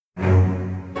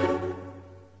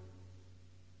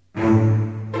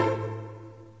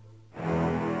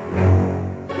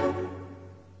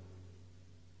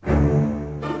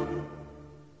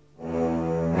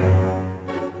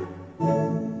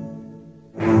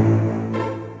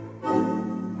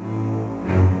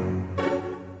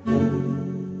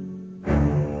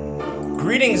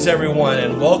Greetings, everyone,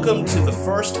 and welcome to the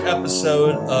first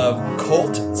episode of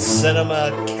Cult Cinema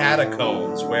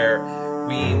Catacombs, where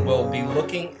we will be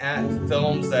looking at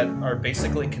films that are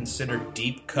basically considered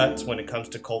deep cuts when it comes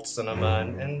to cult cinema,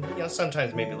 and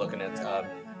sometimes maybe looking at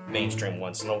mainstream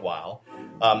once in a while.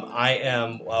 I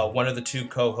am one of the two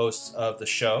co-hosts of the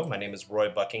show. My name is Roy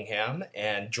Buckingham,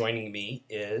 and joining me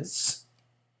is...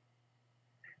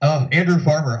 Andrew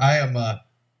Farmer.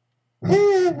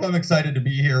 I'm excited to be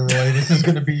here, Roy. This is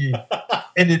going to be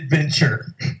an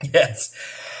adventure. Yes.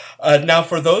 Now,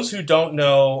 for those who don't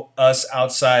know us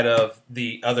outside of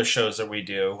the other shows that we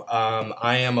do,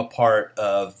 I am a part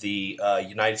of the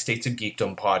United States of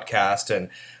Geekdom podcast, and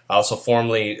I also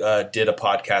formerly did a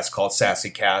podcast called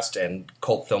Sassy Cast and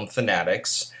Cult Film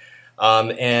Fanatics.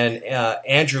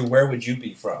 Andrew, where would you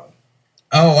be from?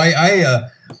 Oh, I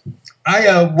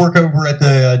work over at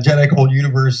the Jedi Cult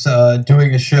Universe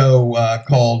doing a show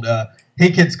called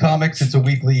Hey Kids Comics. It's a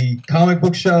weekly comic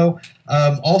book show.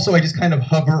 Also, I just kind of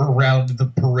hover around the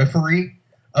periphery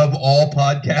of all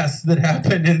podcasts that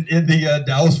happen in the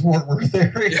Dallas-Fort Worth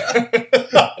area.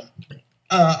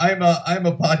 I'm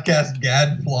a podcast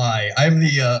gadfly. I'm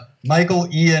the Michael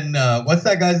Ian, what's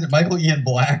that guy's name? Michael Ian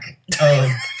Black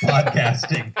of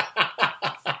podcasting.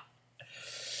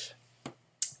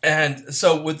 And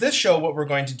so with this show, what we're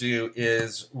going to do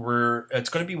is it's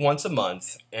going to be once a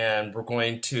month, and we're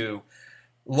going to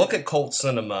look at cult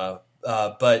cinema,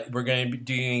 but we're going to be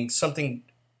doing something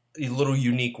a little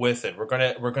unique with it. We're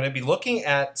going to be looking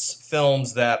at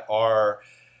films that are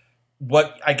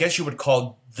what I guess you would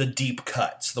call the deep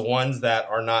cuts, the ones that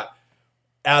are not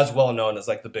as well known as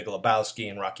like The Big Lebowski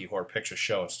and Rocky Horror Picture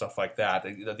Show and stuff like that.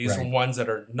 These are ones that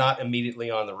are not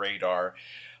immediately on the radar.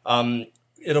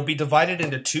 It'll be divided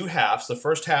into two halves. The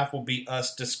first half will be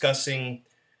us discussing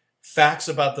facts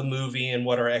about the movie and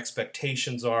what our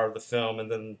expectations are of the film,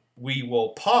 and then we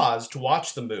will pause to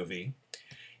watch the movie.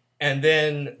 And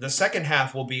then the second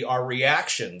half will be our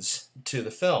reactions to the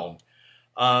film.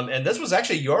 And this was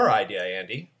actually your idea,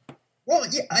 Andy. Well,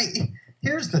 yeah,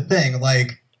 here's the thing.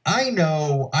 Like, I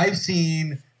know I've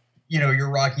seen,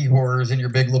 your Rocky Horrors and your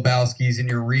Big Lebowskis and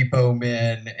your Repo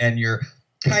Men and your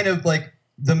kind of like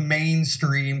the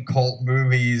mainstream cult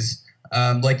movies.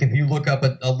 Like if you look up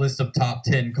a list of top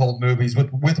 10 cult movies,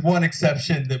 with one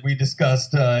exception that we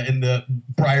discussed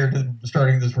prior to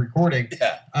starting this recording,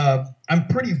 I'm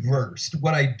pretty versed.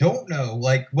 What I don't know,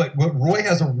 like what Roy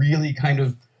has a really kind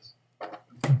of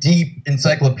deep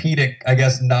encyclopedic, I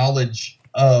guess, knowledge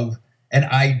of, and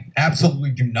I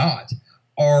absolutely do not,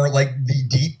 are like the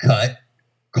deep cut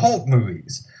cult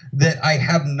movies that I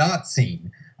have not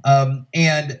seen.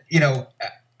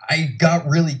 I got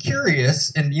really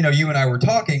curious, and, you and I were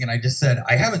talking, and I just said,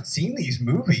 I haven't seen these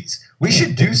movies. We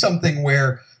should do something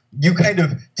where you kind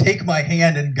of take my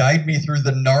hand and guide me through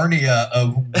the Narnia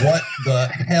of what the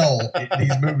hell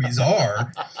these movies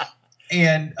are.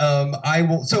 And I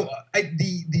will. So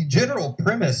the general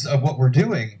premise of what we're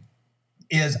doing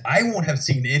is I won't have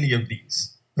seen any of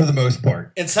these for the most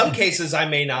part. In some cases, I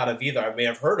may not have either. I may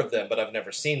have heard of them, but I've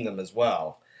never seen them as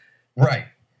well. Right.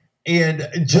 And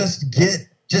just get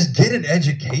an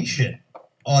education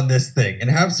on this thing and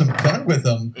have some fun with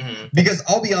them. Mm-hmm. Because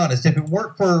I'll be honest, if it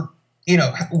weren't for,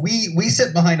 we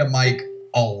sit behind a mic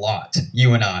a lot,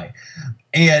 you and I.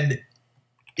 And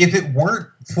if it weren't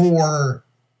for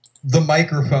the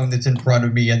microphone that's in front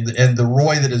of me and the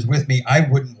Roy that is with me, I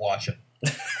wouldn't watch it.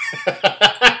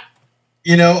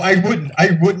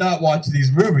 I would not watch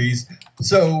these movies.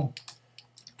 So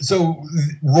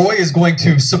Roy is going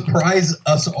to surprise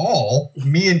us all,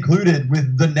 me included,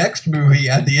 with the next movie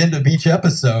at the end of each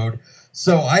episode.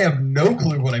 So I have no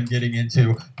clue what I'm getting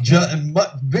into.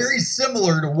 Very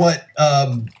similar to what,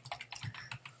 I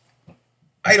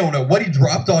don't know, what he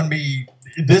dropped on me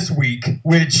this week,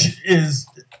 which is,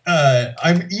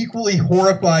 I'm equally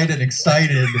horrified and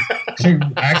excited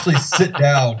to actually sit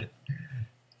down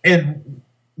and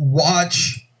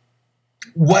watch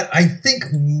what I think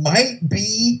might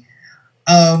be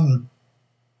some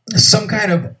kind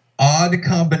of odd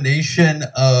combination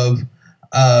of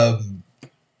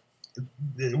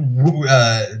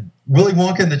Willy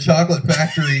Wonka and the Chocolate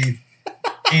Factory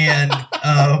and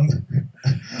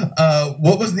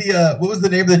what was the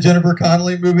name of the Jennifer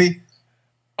Connelly movie?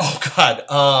 Oh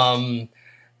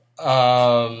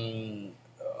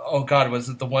God, was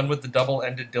it the one with the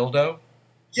double-ended dildo?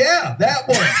 Yeah, that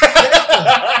one.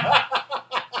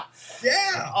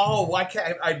 Yeah. Oh, I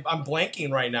can't. I'm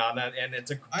blanking right now, and it's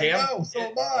a damn. I know, so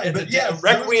am I. It's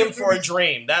Requiem for a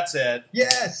Dream. That's it.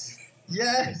 Yes,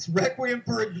 Requiem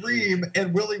for a Dream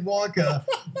and Willy Wonka,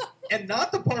 and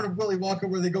not the part of Willy Wonka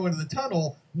where they go into the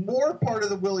tunnel, more part of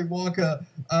the Willy Wonka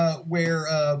where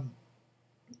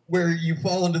you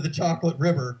fall into the chocolate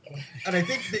river. And I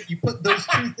think that you put those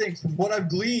two things, from what I've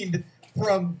gleaned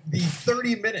from the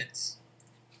 30 minutes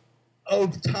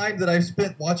of time that I've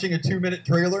spent watching a 2-minute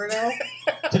trailer now,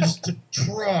 to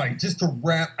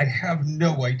wrap. I have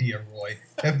no idea, Roy.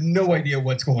 I have no idea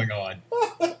what's going on.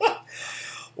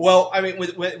 Well, I mean,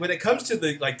 when it comes to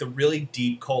the really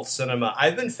deep cult cinema,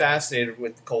 I've been fascinated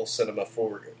with cult cinema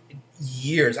for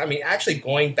years. I mean, actually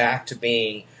going back to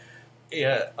being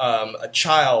a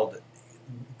child,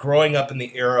 growing up in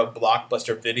the era of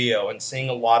Blockbuster Video and seeing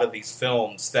a lot of these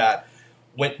films that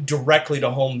went directly to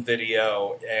home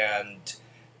video and,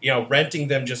 renting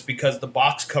them just because the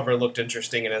box cover looked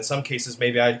interesting. And in some cases,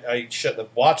 maybe I shouldn't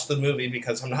have watched the movie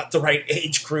because I'm not the right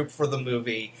age group for the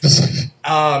movie.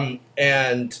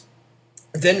 And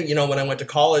then, when I went to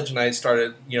college and I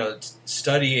started,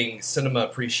 studying cinema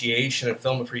appreciation and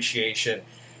film appreciation,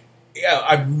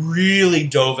 I really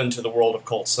dove into the world of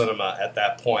cult cinema at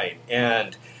that point.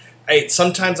 And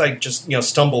sometimes I just,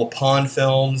 stumble upon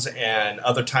films, and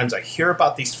other times I hear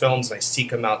about these films and I seek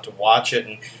them out to watch it.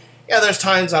 And there's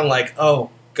times I'm like,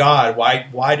 oh God,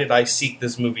 why did I seek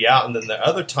this movie out? And then the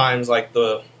other times, like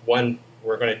the one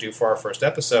we're going to do for our first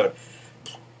episode,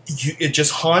 it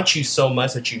just haunts you so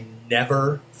much that you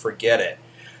never forget it.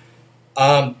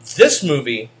 This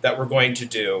movie that we're going to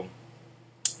do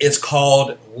is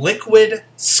called Liquid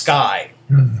Sky.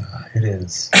 It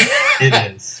is.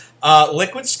 It is.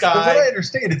 Liquid Sky. From what I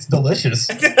understand, it's delicious.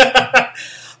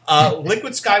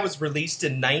 Liquid Sky was released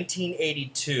in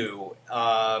 1982,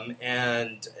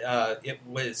 and it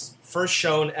was first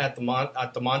shown at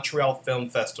the Montreal Film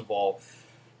Festival.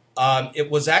 It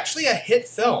was actually a hit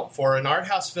film. For an art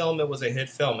house film, it was a hit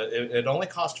film. It only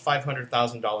cost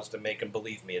 $500,000 to make, and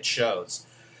believe me, it shows.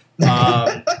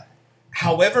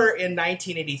 However, in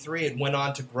 1983, it went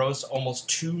on to gross almost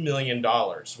 $2 million,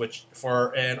 which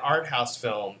for an art house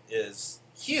film is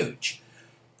huge,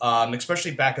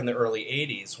 especially back in the early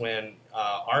 80s when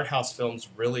art house films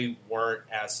really weren't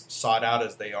as sought out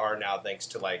as they are now, thanks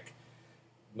to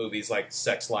movies like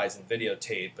Sex, Lies, and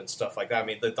Videotape and stuff like that. I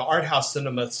mean, the art house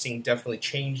cinema scene definitely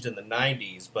changed in the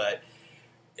 90s, but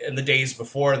in the days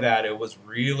before that, it was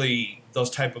really those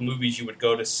type of movies you would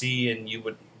go to see, and you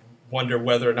would wonder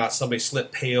whether or not somebody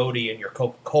slipped peyote in your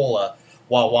Coca-Cola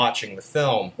while watching the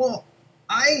film. Well,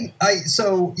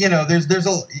 so there's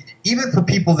even for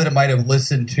people that might have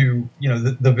listened to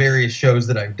the various shows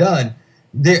that I've done,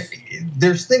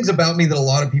 there's things about me that a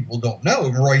lot of people don't know.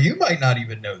 Roy, you might not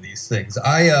even know these things.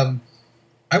 I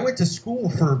went to school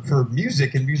for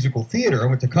music and musical theater. I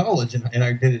went to college and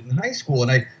I did it in high school, and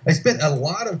I spent a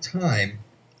lot of time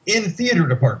in theater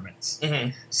departments.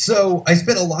 Mm-hmm. So I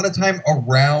spent a lot of time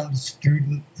around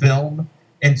student film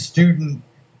and student,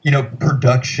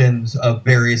 productions of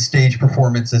various stage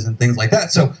performances and things like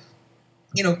that. So,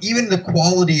 even the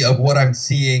quality of what I'm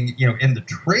seeing, in the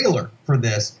trailer for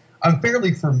this, I'm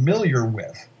fairly familiar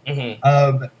with. Mm-hmm.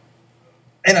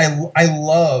 And I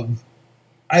love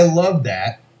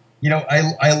that.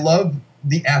 I love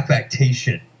the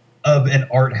affectation of an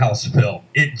art house film.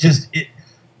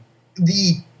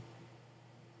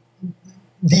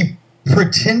 The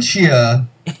pretensia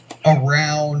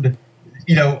around,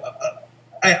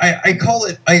 I call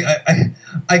it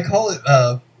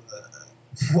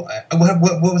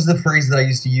what was the phrase that I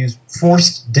used to use?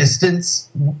 Forced distance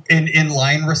in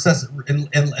line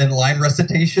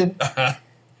recitation. Uh-huh.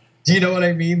 Do you know what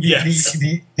I mean? Yes.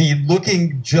 The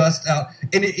looking just out,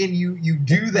 and you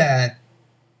do that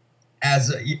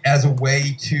as a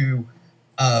way to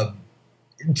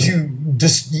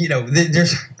just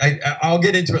there's I'll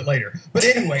get into it later. But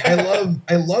anyway,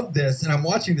 I love this, and I'm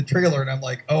watching the trailer, and I'm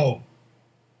like, oh,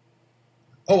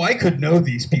 I could know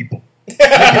these people.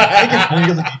 I could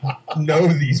really know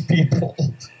these people.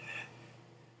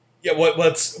 Yeah,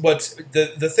 what's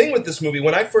the thing with this movie?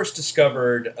 When I first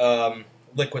discovered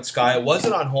Liquid Sky, it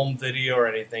wasn't on home video or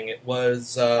anything. It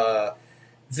was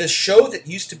this show that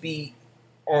used to be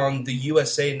on the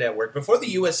USA Network. Before the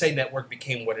USA Network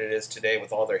became what it is today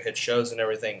with all their hit shows and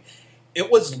everything,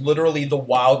 it was literally the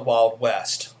Wild Wild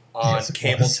West on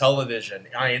cable television.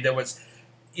 I mean, there was,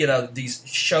 these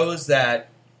shows that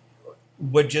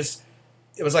would just,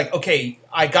 it was like, okay,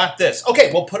 I got this.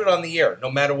 Okay, we'll put it on the air, no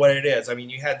matter what it is. I mean,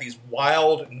 you had these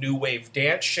wild new wave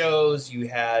dance shows. You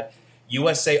had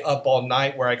USA Up All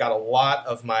Night, where I got a lot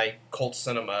of my cult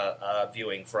cinema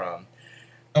viewing from.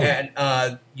 Oh.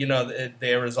 And,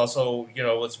 there was also,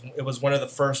 it was one of the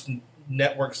first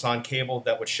networks on cable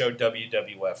that would show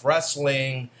WWF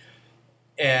wrestling.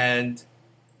 And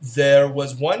there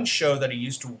was one show that I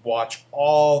used to watch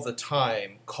all the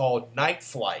time called Night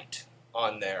Flight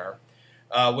on there,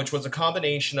 which was a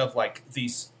combination of like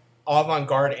these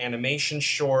avant-garde animation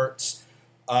shorts,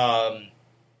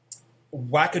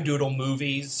 wackadoodle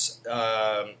movies.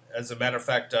 As a matter of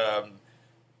fact,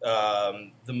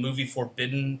 the movie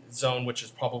Forbidden Zone, which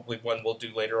is probably one we'll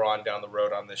do later on down the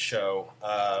road on this show,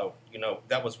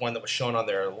 that was one that was shown on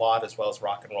there a lot, as well as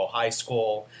Rock and Roll High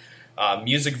School.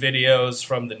 Music videos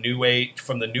from the new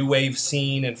wave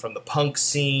scene and from the punk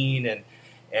scene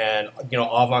and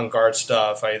avant-garde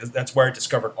stuff. That's where I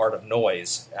discovered Art of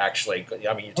Noise. Actually,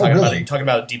 I mean, you're talking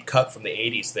about a deep cut from the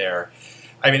 '80s there.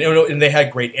 I mean, and they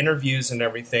had great interviews and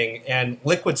everything. And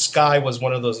Liquid Sky was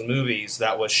one of those movies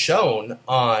that was shown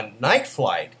on Night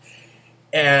Flight.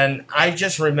 And I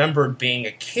just remembered being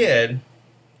a kid,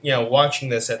 watching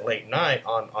this at late night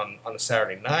on a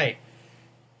Saturday night.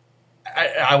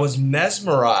 I was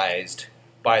mesmerized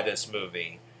by this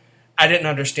movie. I didn't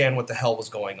understand what the hell was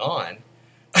going on,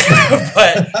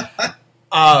 but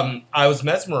I was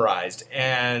mesmerized.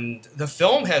 And the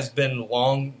film has been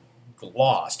long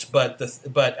lost, but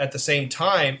at the same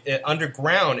time,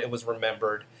 underground, it was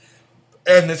remembered.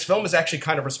 And this film is actually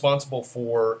kind of responsible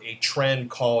for a trend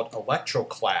called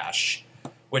Electroclash,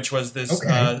 which was this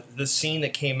scene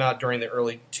that came out during the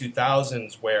early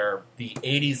 2000s, where the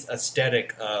 80s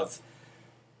aesthetic of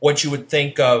what you would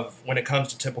think of when it comes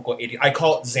to typical 80s. I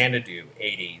call it Xanadu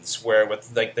 80s, where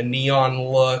with like the neon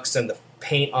looks and the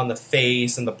paint on the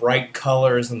face and the bright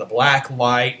colors and the black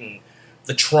light and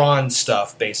the Tron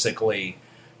stuff, basically,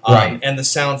 and the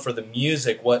sound for the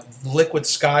music. What Liquid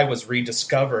Sky was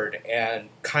rediscovered and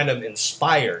kind of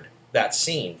inspired that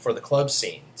scene for the club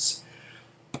scenes.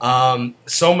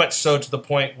 So much so to the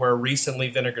point where recently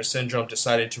Vinegar Syndrome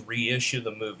decided to reissue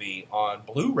the movie on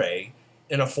Blu-ray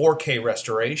in a 4K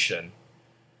restoration.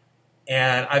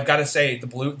 And I've got to say, the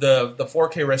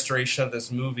 4K restoration of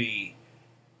this movie,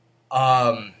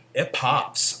 it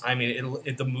pops. I mean,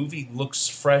 the movie looks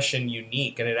fresh and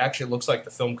unique, and it actually looks like the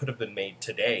film could have been made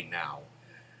today now.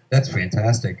 That's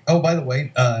fantastic. Oh, by the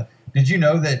way, did you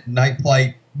know that Night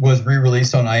Flight was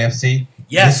re-released on IFC?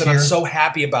 Yes, and I'm so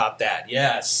happy about that.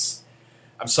 Yes.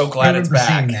 I'm so glad it's back.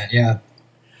 I remember seeing that, yeah.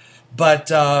 But,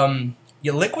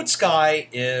 Liquid Sky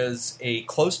is a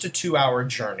close to 2-hour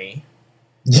journey.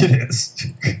 It is.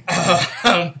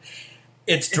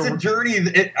 It's a journey.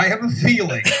 I have a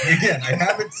feeling. Again, I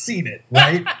haven't seen it,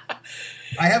 right?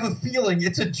 I have a feeling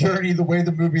it's a journey the way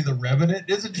the movie The Revenant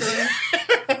is a journey.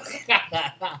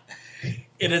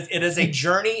 It is a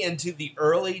journey into the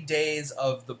early days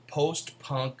of the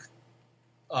post-punk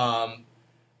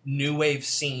new wave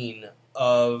scene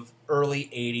of early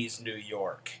 80s New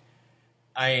York.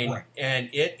 And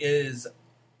it is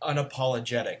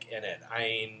unapologetic in it.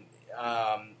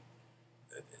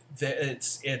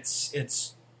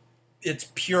 It's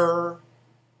pure,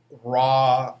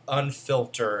 raw,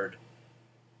 unfiltered,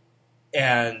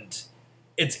 and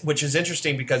which is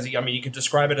interesting because you could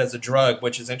describe it as a drug,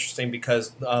 which is interesting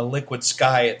because Liquid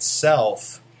Sky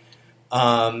itself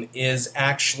is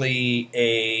actually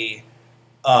a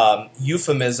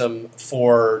euphemism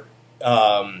for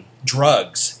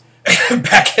drugs.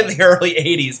 Back in the early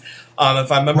 80s.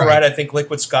 If I remember right, I think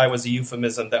Liquid Sky was a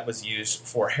euphemism that was used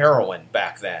for heroin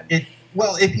back then.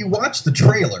 If you watch the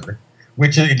trailer,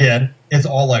 which, again, is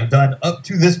all I've done up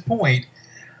to this point,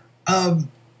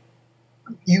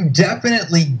 you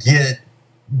definitely get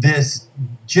this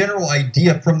general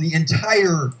idea from the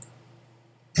entire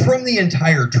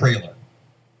trailer,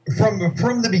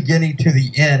 from the beginning to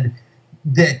the end,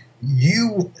 that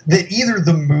either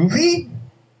the movie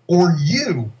or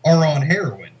you are on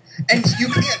heroin, and you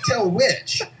can't tell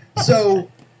which. So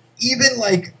even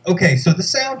so the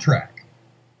soundtrack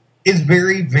is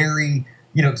very, very,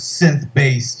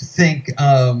 synth-based. Think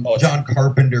John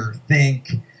Carpenter. Think,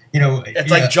 it's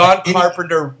like John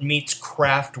Carpenter meets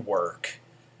Kraftwerk.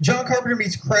 John Carpenter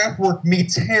meets Kraftwerk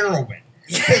meets heroin.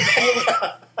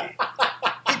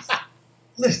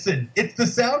 Listen, it's the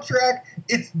soundtrack.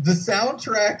 It's the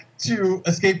soundtrack to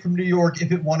Escape from New York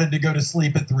if it wanted to go to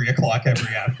sleep at 3 o'clock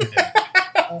every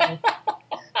afternoon.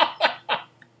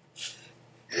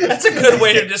 That's a good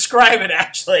way to describe it,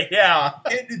 actually. Yeah,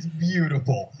 it's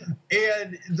beautiful.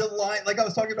 And the line, like I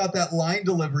was talking about, that line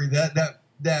delivery,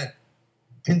 that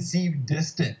conceived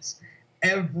distance.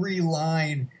 Every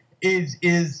line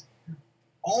is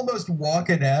almost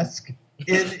Walken-esque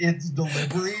in its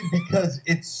delivery because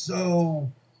it's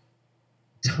so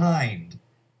timed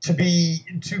to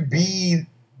be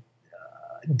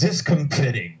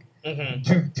discomfiting,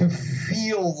 to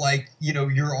feel like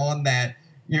you're on that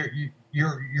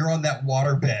you're on that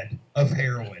waterbed of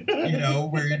heroin,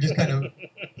 where you're just kind of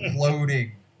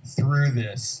floating through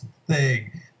this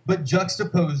thing. But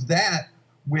juxtapose that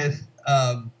with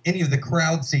any of the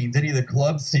crowd scenes, any of the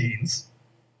club scenes,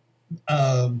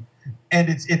 and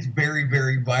it's very,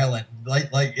 very violent.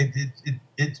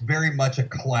 It's very much a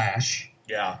clash.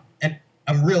 Yeah. And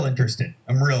I'm real interested.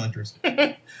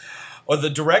 Well,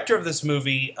 the director of this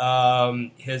movie,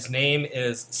 his name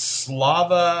is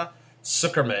Slava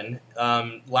Zuckerman.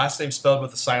 Last name spelled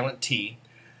with a silent T.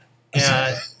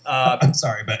 And I'm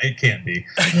sorry, but it can't be.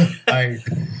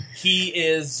 He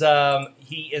is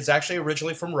actually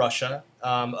originally from Russia.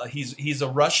 He's a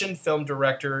Russian film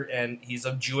director, and he's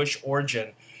of Jewish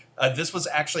origin. This was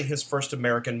actually his first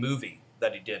American movie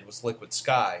that he did, was Liquid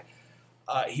Sky.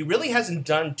 He really hasn't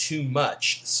done too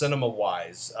much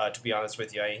cinema-wise, to be honest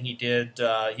with you. I mean, he did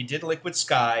Liquid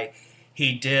Sky.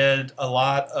 He did a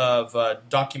lot of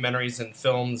documentaries and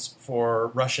films for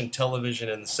Russian television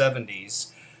in the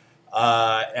 70s.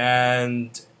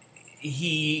 And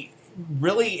he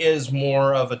really is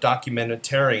more of a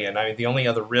documentarian. I mean, the only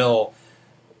other real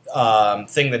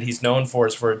thing that he's known for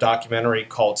is for a documentary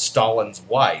called Stalin's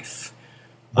Wife.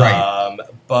 Right.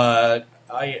 But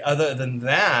other than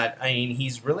that, I mean,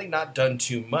 he's really not done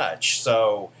too much.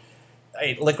 So,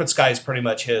 Liquid Sky is pretty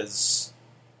much his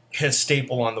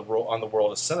staple on the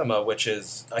world of cinema, which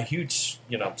is a huge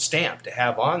stamp to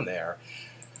have on there.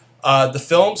 The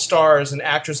film stars an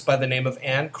actress by the name of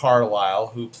Anne Carlisle,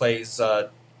 who plays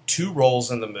 2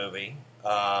 roles in the movie,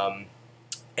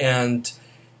 and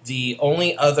the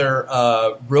only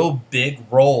other real big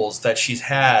roles that she's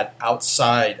had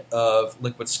outside of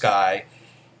Liquid Sky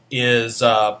is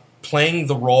playing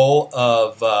the role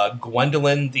of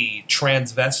Gwendolyn the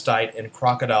transvestite in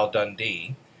Crocodile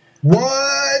Dundee.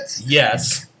 What?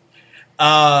 Yes.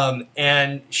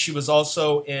 And she was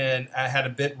also had a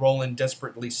bit role in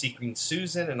Desperately Seeking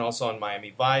Susan and also on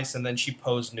Miami Vice, and then she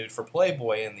posed nude for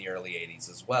Playboy in the early 80s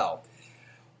as well.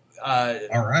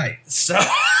 All right. So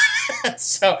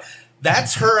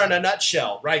that's her in a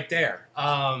nutshell right there.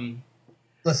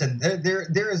 Listen,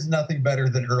 there is nothing better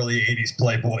than early 80s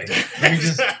Playboy.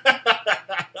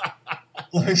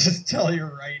 Let me just tell you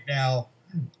right now.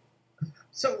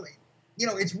 So,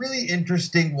 it's really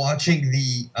interesting watching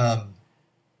the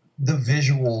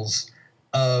visuals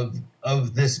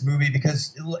of this movie,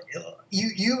 because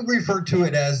you refer to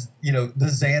it as, the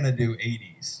Xanadu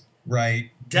 80s,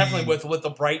 right? Definitely with the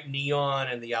bright neon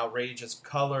and the outrageous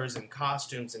colors and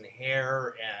costumes and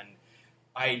hair, and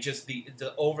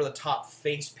the over the top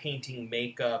face painting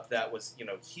makeup that was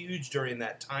huge during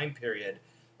that time period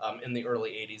in the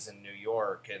early 80s in New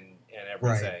York and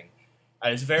everything.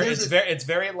 Right. It's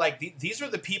very like these are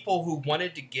the people who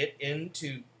wanted to get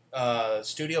into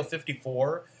Studio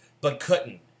 54 but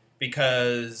couldn't,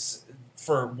 because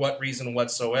for what reason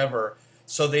whatsoever,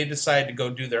 so they decided to go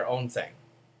do their own thing.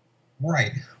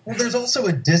 Right. Well, there's also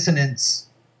a dissonance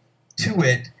to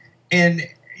it, and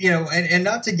and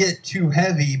not to get too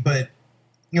heavy, but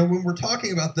when we're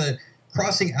talking about the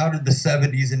crossing out of the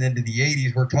 70s and into the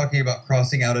 80s, we're talking about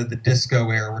crossing out of the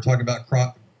disco era. We're talking about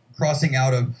crossing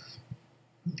out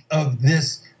of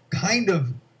this kind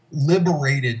of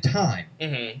liberated time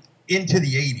into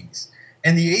the 80s.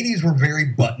 And the 80s were very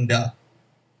buttoned up.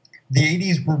 The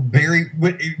 80s were very,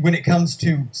 when it comes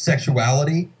to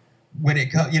sexuality, when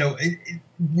it comes,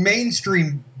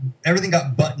 mainstream, everything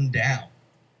got buttoned down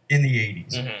in the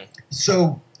 80s.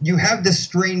 So you have this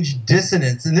strange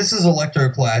dissonance, and this is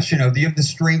Electroclash, you have this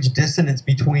strange dissonance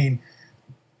between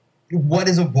what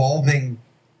is evolving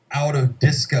out of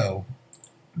disco,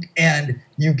 and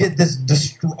you get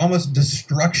this almost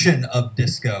destruction of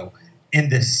disco in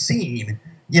this scene,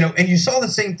 and you saw the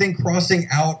same thing crossing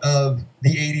out of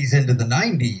the 80s into the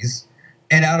 90s,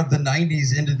 and out of the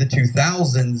 90s into the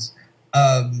 2000s,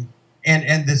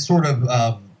 and this sort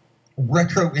of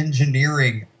retro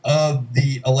engineering of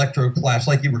the Electroclash,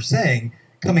 like you were saying,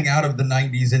 coming out of the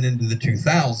 90s and into the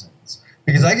 2000s.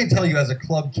 Because I can tell you, as a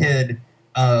club kid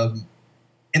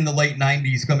in the late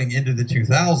 90s coming into the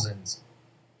 2000s,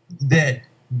 that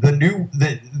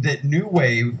that new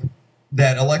wave,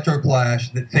 that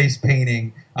Electroclash, that face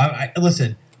painting.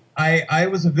 Listen, I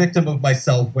was a victim of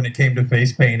myself when it came to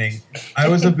face painting. I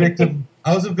was a victim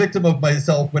of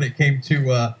myself when it came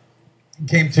to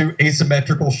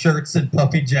asymmetrical shirts and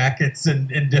puffy jackets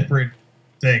and different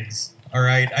things. All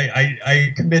right,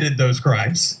 I committed those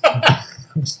crimes.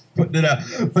 I'm just putting it out,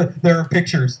 but there are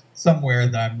pictures somewhere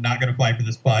that I'm not going to find for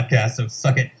this podcast, so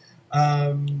suck it.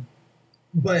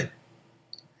 But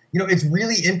it's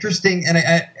really interesting, and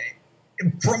I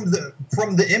from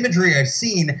the imagery I've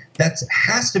seen, that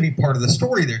has to be part of the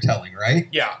story they're telling, right?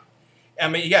 Yeah. I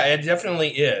mean, yeah, it definitely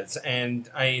is, and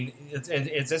I mean, it's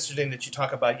interesting that you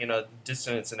talk about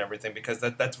dissonance and everything because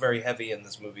that's very heavy in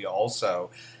this movie also,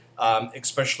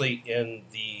 especially in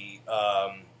the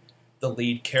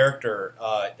lead character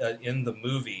in the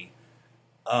movie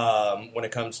when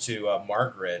it comes to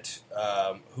Margaret,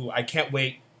 who I can't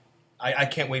wait. I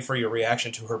can't wait for your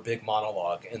reaction to her big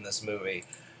monologue in this movie.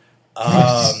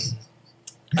 The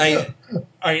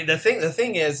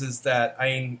thing is that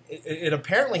it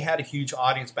apparently had a huge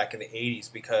audience back in the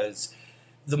 80s because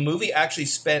the movie actually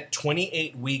spent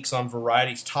 28 weeks on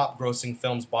Variety's top grossing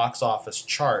films box office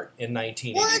chart in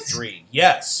 1983. What?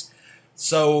 Yes.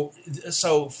 So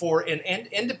for an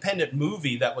independent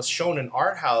movie that was shown in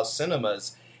art house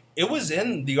cinemas, it was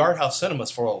in the art house cinemas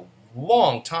for a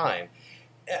long time.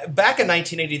 Back in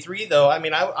 1983, though, I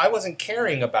mean, I wasn't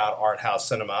caring about art house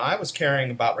cinema. I was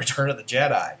caring about Return of the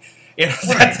Jedi.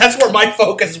 That's where my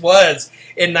focus was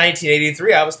in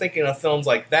 1983. I was thinking of films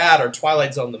like that or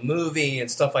Twilight Zone the movie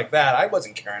and stuff like that. I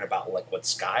wasn't caring about Liquid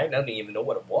Sky. I didn't even know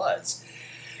what it was.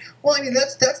 Well, I mean,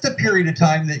 that's the period of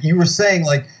time that you were saying,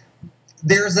 like,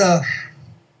 there's a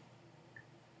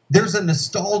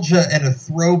nostalgia and a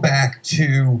throwback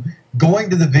to going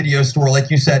to the video store, like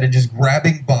you said, and just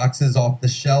grabbing boxes off the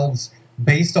shelves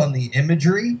based on the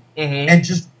imagery and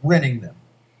just renting them.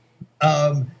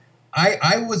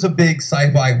 I was a big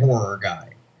sci-fi horror guy.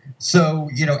 So,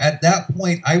 at that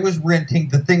point, I was renting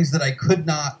the things that I could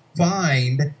not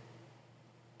find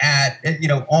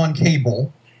on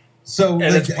cable. So,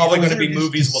 and it's probably going to be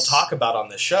movies we'll talk about on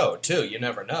this show, too. You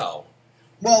never know.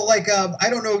 Well, like, I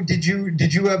don't know, did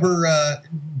you ever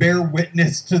bear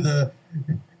witness to the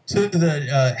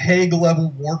Hague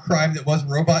level war crime that was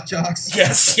Robot Jocks?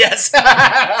 Yes.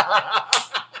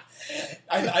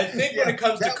 I think when it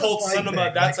comes to cult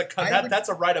cinema, that's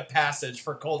a rite of passage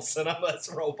for cult cinema's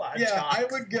Robot Jocks. Yeah, I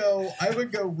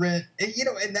would go rent,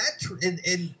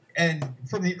 and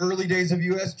from the early days of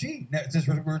USG, since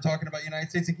we were talking about United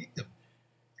States of Geekdom.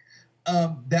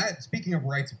 That, speaking of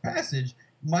rites of passage,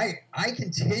 I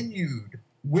continued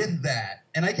with that,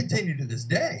 and I continue to this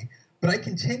day. But I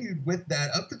continued with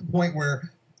that up to the point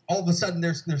where all of a sudden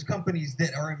there's companies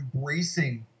that are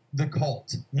embracing the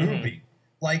cult movie,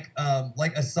 like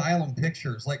Asylum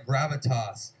Pictures, like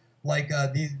Gravitas, like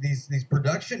these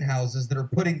production houses that are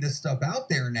putting this stuff out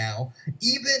there now.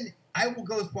 Even I will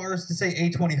go as far as to say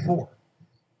A24.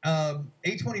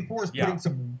 A24 is putting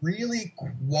some really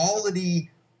quality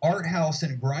art house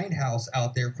and grindhouse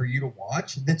out there for you to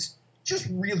watch. That's just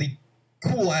really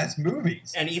cool ass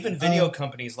movies. And even video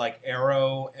companies like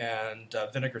Arrow and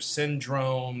Vinegar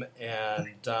Syndrome and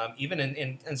even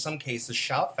in some cases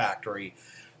Shout Factory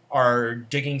are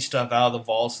digging stuff out of the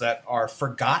vaults that are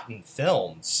forgotten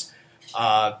films.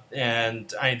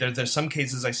 And there's some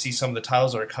cases I see some of the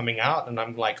titles that are coming out and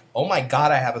I'm like, oh my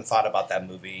God, I haven't thought about that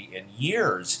movie in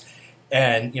years.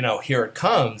 And, here it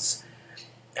comes.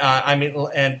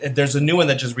 And there's a new one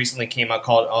that just recently came out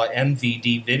called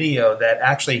MVD Video that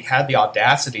actually had the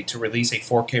audacity to release a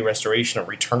 4K restoration of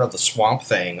Return of the Swamp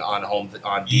Thing on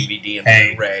DVD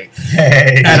and Blu-ray.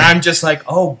 Hey. And I'm just like,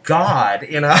 oh God,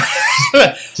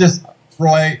 just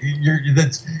Roy, you're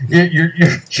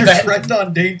treading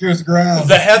on dangerous ground.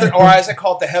 The Heather, or as I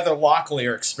call it, the Heather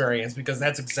Locklear experience, because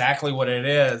that's exactly what it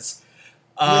is.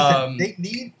 Listen, they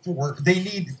need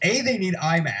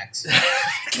IMAX,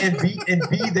 and B,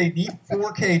 they need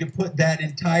 4K to put that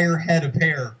entire head of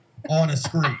hair on a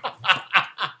screen.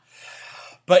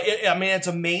 But it's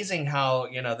amazing how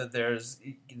that there's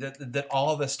that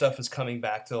all of this stuff is coming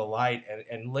back to the light,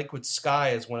 and Liquid Sky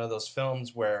is one of those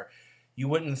films where you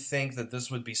wouldn't think that this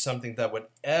would be something that would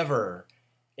ever,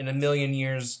 in a million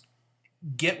years,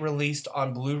 get released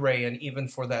on Blu-ray, and even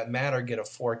for that matter, get a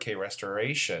 4K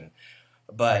restoration.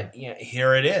 But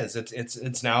here it is.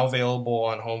 It's now available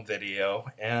on home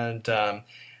video, and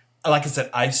like I said,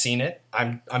 I've seen it.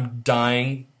 I'm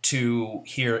dying to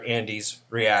hear Andy's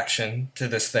reaction to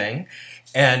this thing,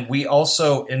 and we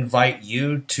also invite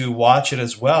you to watch it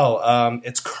as well.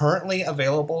 It's currently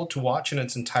available to watch in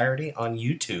its entirety on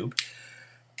YouTube.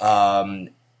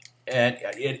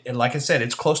 And like I said,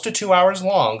 it's close to 2 hours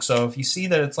long. So if you see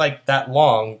that it's like that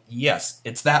long, yes,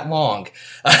 it's that long.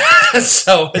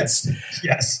 So it's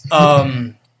yes.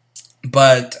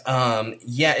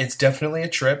 It's definitely a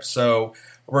trip. So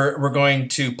we're going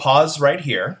to pause right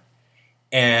here,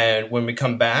 and when we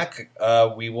come back,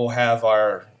 we will have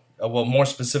our more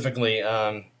specifically,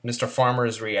 Mr.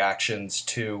 Farmer's reactions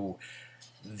to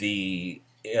the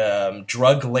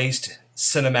drug-laced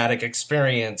cinematic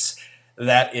experience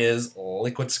that is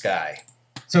Liquid Sky.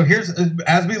 So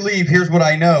as we leave, here's what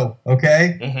I know,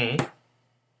 okay? Mm-hmm.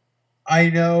 I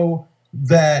know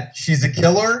that she's a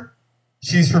killer.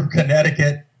 She's from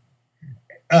Connecticut.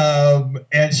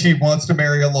 And she wants to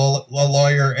marry a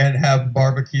lawyer and have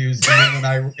barbecues. And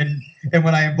then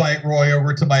when I invite Roy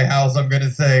over to my house, I'm going to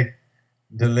say,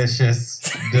 delicious,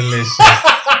 delicious.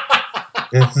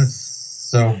 This is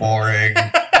so boring.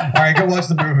 All right, go watch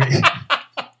the movie.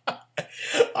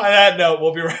 On that note,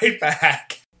 we'll be right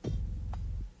back.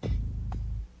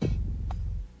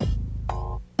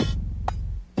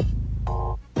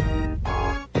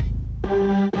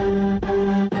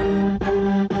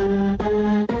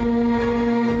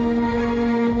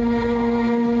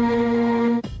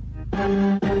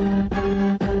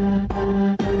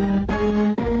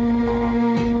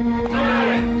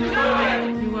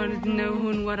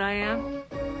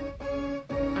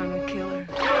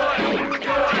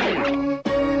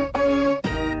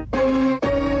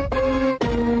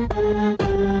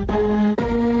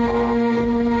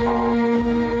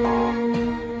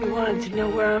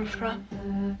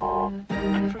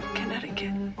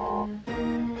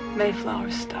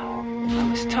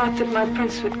 My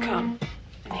prince would come,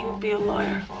 and he would be a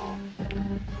lawyer,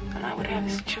 and I would have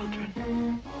his children,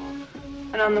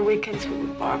 and on the weekends we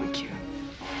would barbecue,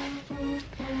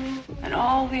 and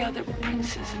all the other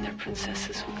princes and their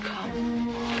princesses would come,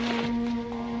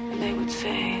 and they would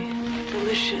say,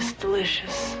 delicious,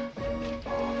 delicious.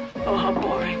 Oh, how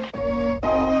boring.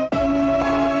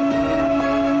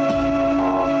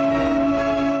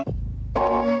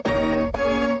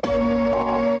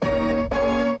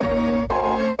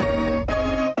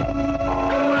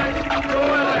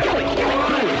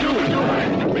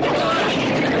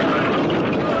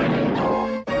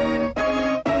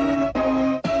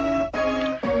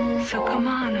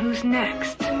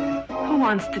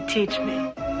 Wants to teach me.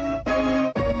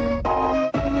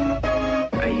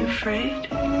 Are you afraid?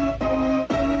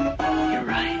 You're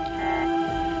right.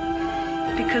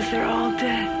 Because they're all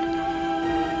dead.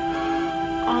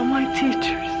 All my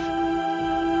teachers.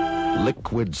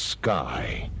 Liquid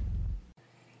Sky.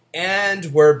 And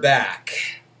we're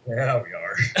back. Yeah, we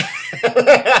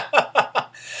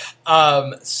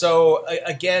are. So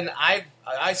again, I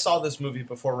saw this movie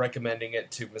before recommending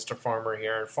it to Mr. Farmer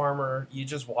here. And Farmer, you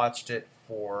just watched it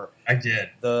for I did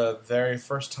the very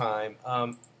first time.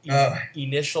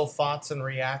 Initial thoughts and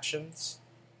reactions?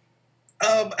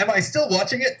 Am I still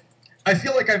watching it? I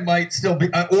feel like I might still be,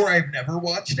 or I've never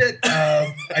watched it.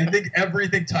 I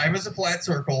think time is a flat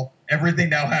circle. Everything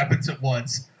now happens at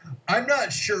once. I'm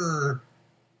not sure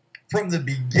from the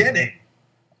beginning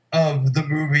of the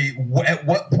movie at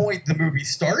what point the movie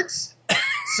starts.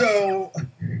 So,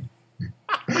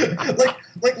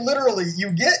 like literally,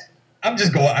 you get. I'm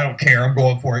just going. I don't care. I'm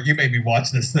going for it. You made me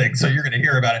watch this thing, so you're going to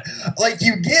hear about it. Like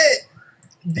you get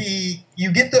the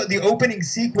opening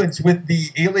sequence with the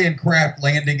alien craft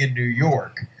landing in New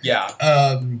York. Yeah.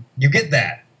 You get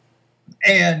that,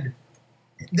 and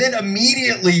then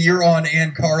immediately you're on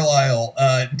Anne Carlisle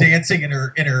dancing in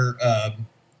her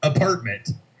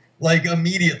apartment, like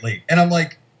immediately, and I'm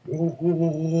like,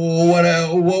 what?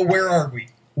 Where are we?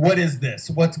 What is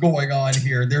this? What's going on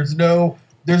here? There's no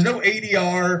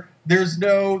ADR. There's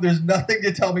nothing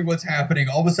to tell me what's happening.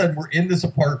 All of a sudden, we're in this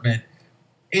apartment,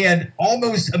 and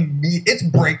almost it's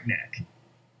breakneck.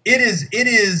 It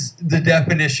is the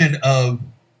definition of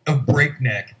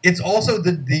breakneck. It's also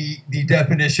the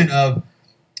definition of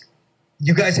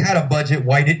you guys had a budget.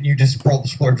 Why didn't you just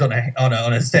splurge on a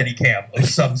Steadicam of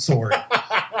some sort?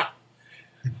 I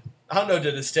don't know.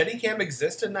 Did a Steadicam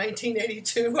exist in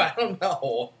 1982? I don't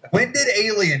know. When did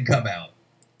Alien come out?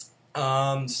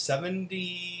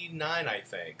 79, I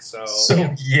think. So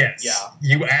yes,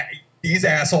 yeah. These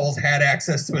assholes had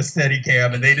access to a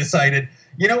Steadicam, and they decided,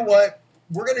 you know what?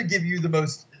 We're going to give you the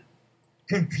most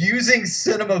confusing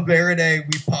cinema verite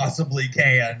we possibly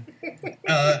can.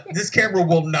 This camera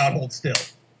will not hold still.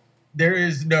 There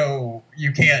is no,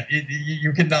 you can't,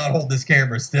 you cannot hold this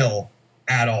camera still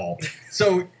at all.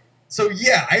 So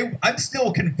yeah, I'm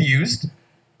still confused.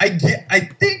 I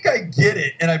think I get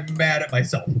it, and I'm mad at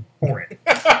myself for it.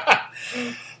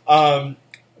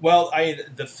 Well,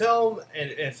 the film, and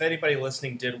if anybody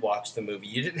listening did watch the movie,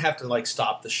 you didn't have to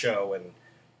stop the show and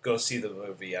go see the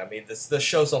movie. I mean, the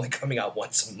show's only coming out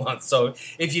once a month, so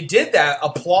if you did that,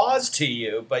 applause to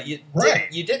you. But you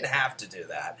didn't have to do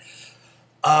that.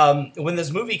 When this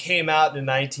movie came out in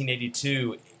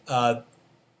 1982,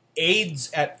 AIDS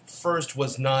at first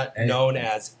was not known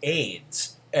as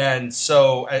AIDS. And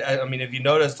so, I mean, if you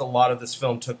noticed, a lot of this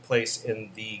film took place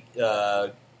in the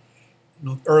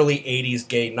early 80s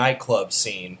gay nightclub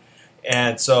scene.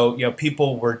 And so,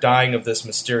 people were dying of this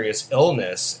mysterious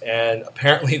illness, and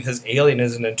apparently this alien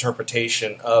is an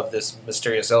interpretation of this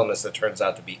mysterious illness that turns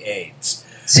out to be AIDS.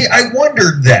 See, I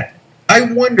wondered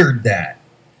that.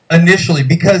 Initially,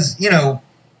 because, you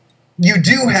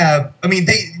do have,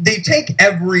 they take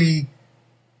every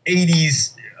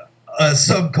 80s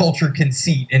subculture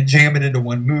conceit and jam it into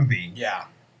one movie. Yeah.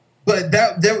 But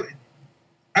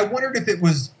I wondered if it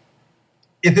was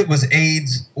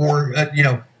AIDS or,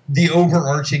 the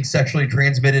overarching sexually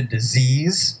transmitted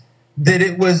disease that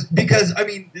it was, because,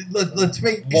 let's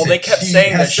make they kept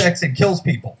saying has sex and kills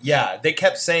people. Yeah, they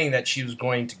kept saying that she was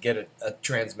going to get a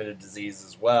transmitted disease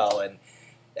as well, and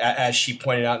as she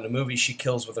pointed out in the movie, she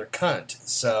kills with her cunt.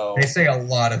 So they say a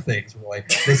lot of things, Roy.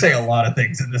 They say a lot of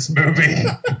things in this movie.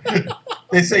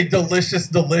 They say delicious,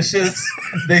 delicious.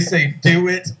 They say do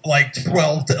it like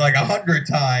 100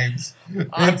 times.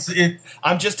 I'm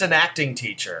just an acting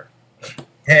teacher.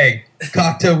 Hey,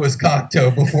 Cocteau was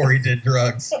Cocteau before he did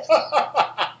drugs.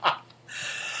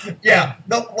 Yeah,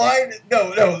 the line.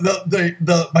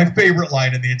 No, my favorite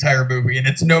line in the entire movie, and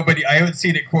it's nobody. I haven't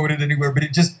seen it quoted anywhere, but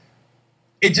it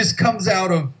just comes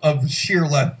out of sheer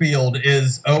left field.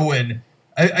 Is Owen?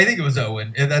 I think it was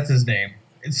Owen, and that's his name.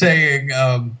 Saying,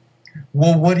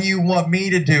 "Well, what do you want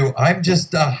me to do? I'm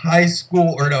just a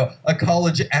a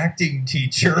college acting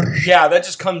teacher." Yeah, that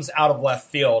just comes out of left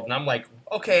field, and I'm like,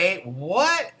 okay,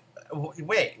 what?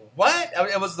 Wait, what?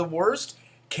 It was the worst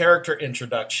character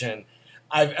introduction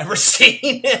I've ever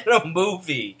seen in a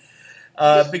movie.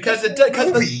 Because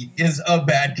the movie is a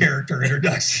bad character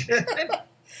introduction.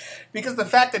 Because the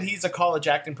fact that he's a college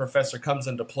acting professor comes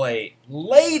into play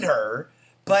later,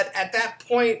 but at that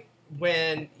point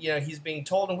when he's being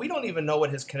told, and we don't even know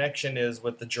what his connection is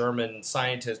with the German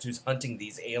scientist who's hunting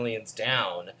these aliens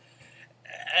down.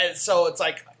 And so it's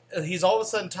like he's all of a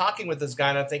sudden talking with this guy,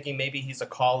 and I'm thinking maybe he's a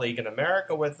colleague in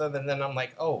America with him, and then I'm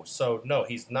like, oh, so no,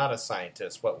 he's not a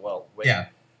scientist. Wait, yeah.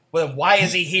 Well, then why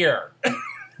is he here?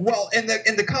 Well, and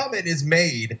the comment is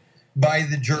made by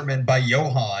the German, by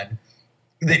Johann,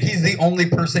 that he's the only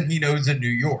person he knows in New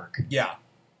York. Yeah.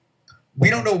 We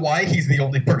don't know why he's the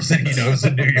only person he knows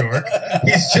in New York.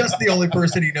 He's just the only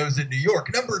person he knows in New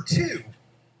York. Number two,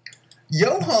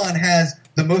 Johann has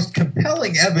the most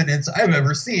compelling evidence I've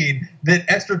ever seen that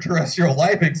extraterrestrial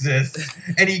life exists,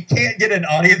 and he can't get an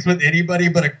audience with anybody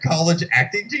but a college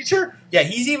acting teacher? Yeah,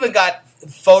 he's even got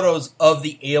photos of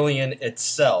the alien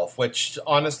itself, which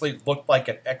honestly looked like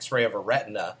an X-ray of a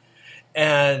retina.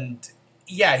 And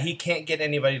yeah, he can't get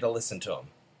anybody to listen to him.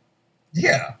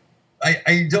 Yeah. But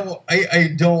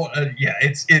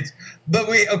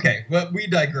we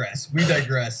digress.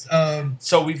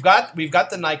 So we've got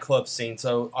the nightclub scene.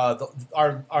 So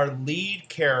our lead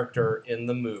character in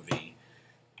the movie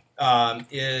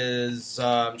is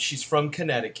she's from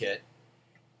Connecticut,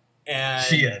 and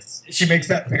she makes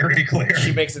that very clear.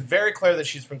 She makes it very clear that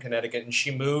she's from Connecticut, and she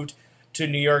moved to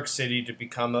New York City to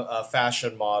become a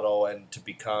fashion model and to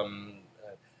become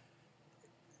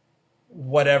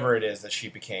whatever it is that she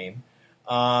became.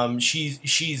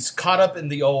 She's caught up in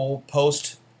the old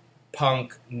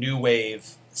post-punk new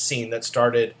wave scene that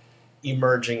started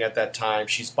emerging at that time.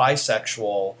 She's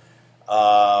bisexual.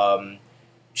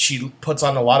 She puts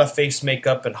on a lot of face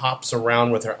makeup and hops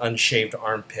around with her unshaved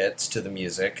armpits to the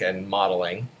music and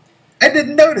modeling. I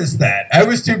didn't notice that. I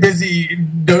was too busy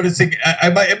noticing.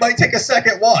 It might take a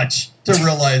second watch to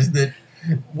realize that.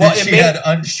 Well, she had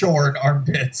unshorn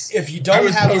armpits. If you don't, I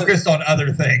was focused on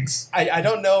other things. I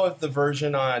don't know if the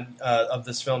version of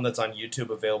this film that's on YouTube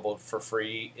available for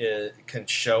free can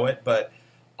show it, but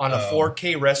on a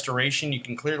 4K restoration, you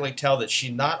can clearly tell that she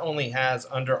not only has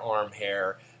underarm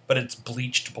hair, but it's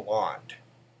bleached blonde.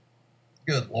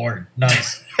 Good Lord,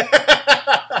 nice.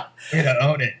 Way to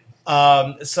own it.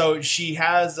 So she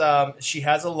has a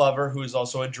lover who's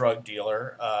also a drug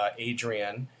dealer,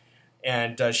 Adrian.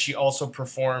 And she also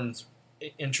performs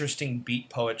interesting beat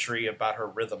poetry about her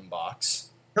rhythm box.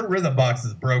 Her rhythm box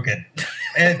is broken.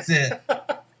 That's it.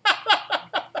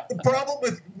 The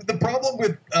problem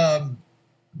with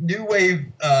new wave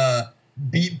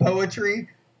beat poetry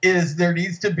is there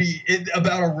needs to be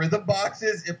about a rhythm box.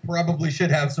 It probably should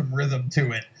have some rhythm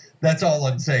to it. That's all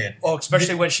I'm saying. Oh,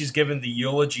 especially when she's given the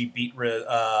eulogy beat.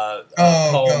 Poem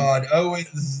God,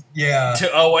 Owen's to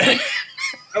Owen.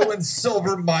 Owen's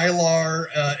silver mylar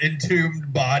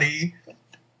entombed body.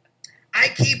 I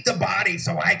keep the body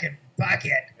so I can fuck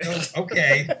it.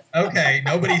 Okay.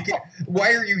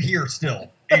 Why are you here still,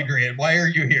 Adrian? Why are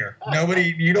you here?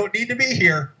 You don't need to be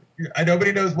here.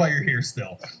 Nobody knows why you're here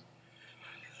still.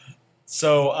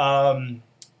 So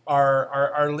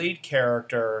our lead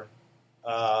character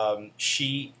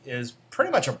She is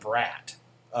pretty much a brat.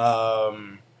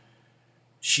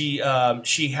 She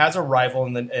has a rival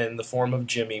in the form of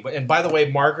Jimmy. And by the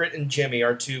way, Margaret and Jimmy,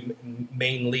 our two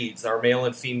main leads, our male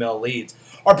and female leads,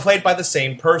 are played by the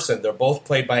same person. They're both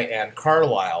played by Anne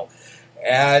Carlisle.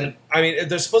 And, I mean,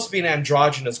 there's supposed to be an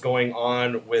androgynous going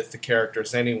on with the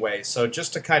characters anyway. So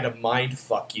just to kind of mind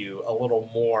fuck you a little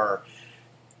more,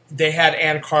 they had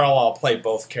Anne Carlisle play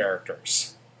both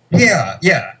characters. Yeah.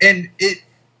 And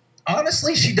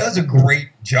honestly, she does a great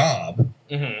job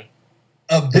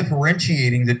of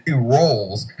differentiating the two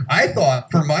roles. I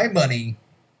thought, for my money,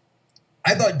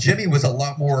 Jimmy was a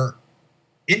lot more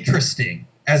interesting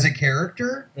as a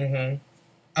character.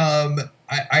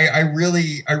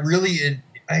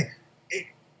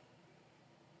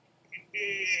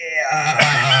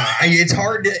 It's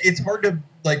hard to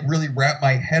like really wrap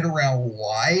my head around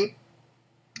why,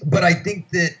 but I think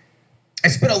that I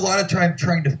spent a lot of time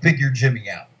trying to figure Jimmy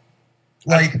out.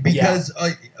 Like, because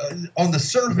on the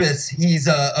surface, he's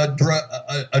a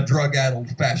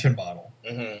drug-addled fashion model.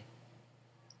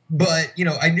 But, you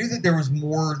know, I knew that there was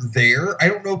more there. I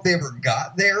don't know if they ever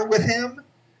got there with him,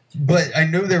 but I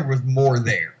know there was more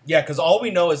there. Yeah, because all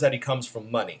we know is that he comes from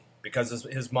money, because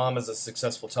his mom is a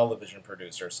successful television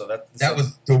producer. So that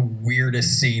was the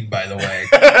weirdest scene, by the way.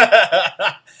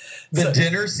 The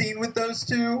dinner scene with those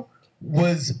two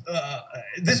was...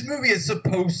 this movie is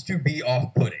supposed to be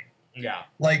off-putting. Yeah.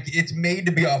 Like, it's made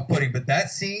to be off-putting, but that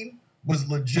scene was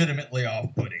legitimately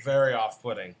off-putting. Very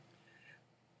off-putting.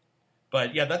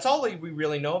 But, yeah, that's all we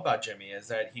really know about Jimmy, is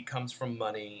that he comes from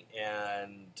money,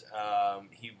 and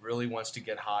he really wants to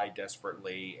get high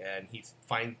desperately, and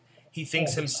he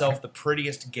thinks himself the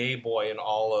prettiest gay boy in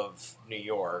all of New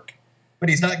York. But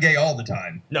he's not gay all the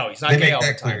time. No, he's not gay all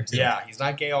the time. Yeah, he's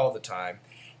not gay all the time.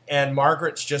 And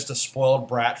Margaret's just a spoiled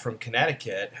brat from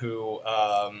Connecticut who...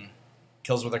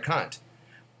 kills with her cunt.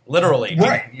 Literally.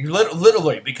 Right.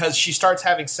 Literally, because she starts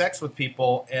having sex with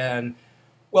people, and,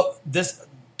 well,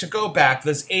 to go back,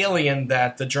 this alien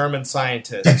that the German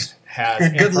scientist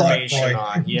has information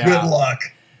on. Yeah. Good luck.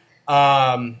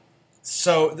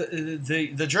 So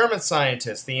the German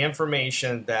scientist, the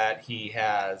information that he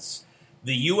has,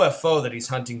 the UFO that he's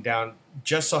hunting down,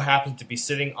 just so happens to be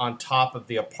sitting on top of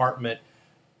the apartment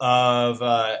of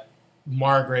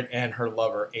Margaret and her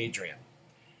lover, Adrian.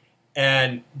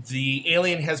 And the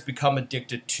alien has become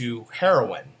addicted to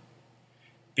heroin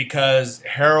because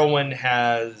heroin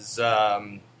has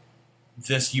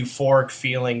this euphoric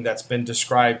feeling that's been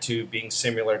described to being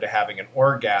similar to having an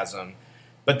orgasm.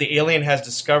 But the alien has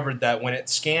discovered that when it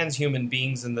scans human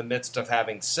beings in the midst of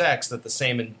having sex, that the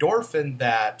same endorphin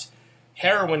that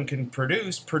heroin can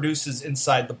produces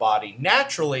inside the body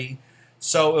naturally.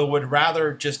 So it would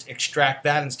rather just extract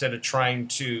that instead of trying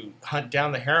to hunt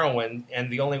down the heroin,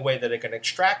 and the only way that it can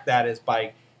extract that is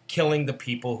by killing the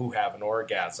people who have an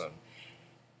orgasm.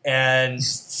 And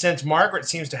since Margaret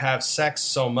seems to have sex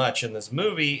so much in this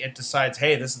movie, it decides,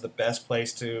 hey, this is the best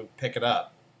place to pick it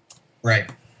up.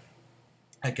 Right.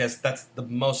 I guess that's the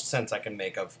most sense I can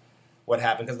make of what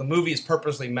happened, because the movie is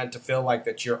purposely meant to feel like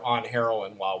that you're on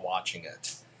heroin while watching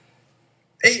it.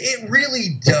 It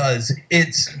really does.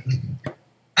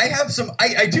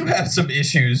 I do have some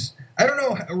issues. I don't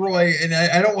know, Roy, and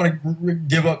I don't want to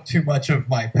give up too much of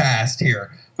my past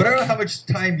here, but I don't know how much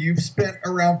time you've spent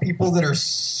around people that are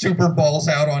super balls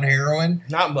out on heroin.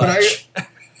 Not much. But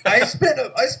I spent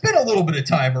a little bit of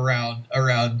time around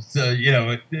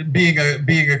being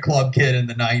a club kid in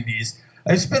the 90s.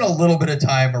 I spent a little bit of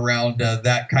time around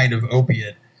that kind of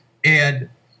opiate, and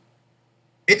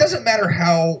it doesn't matter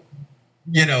how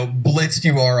blitzed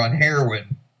you are on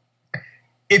heroin.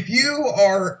 If you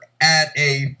are at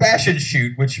a fashion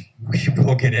shoot, which we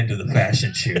will get into the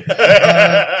fashion shoot,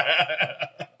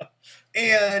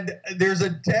 and there's a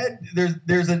dead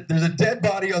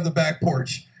body on the back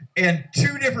porch, and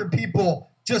two different people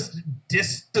just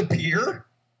disappear,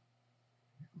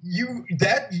 your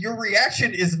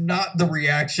reaction is not the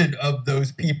reaction of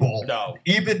those people. No.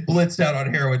 Even blitzed out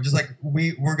on heroin, just like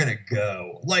we're gonna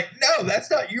go. Like, no,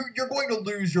 that's not you. You're going to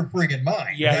lose your friggin'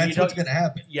 mind. Yeah, that's what's gonna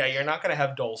happen. Yeah, you're not gonna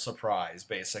have dull surprise,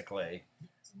 basically.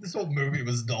 This whole movie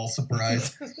was dull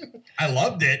surprise. I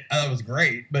loved it. It was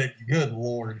great, but good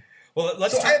lord. Well, I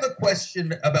have a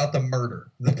question about the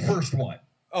murder, the first one.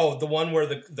 Oh, the one where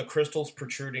the crystal's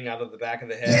protruding out of the back of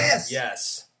the head?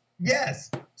 Yes.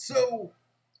 So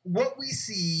what we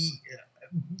see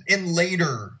in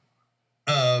later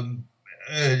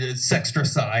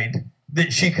sextricide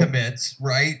that she commits,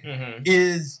 right,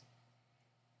 is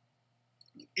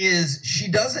she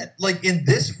doesn't, like in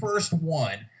this first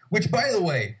one, which, by the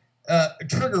way,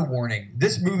 trigger warning.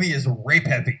 This movie is rape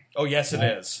heavy. Oh, yes, it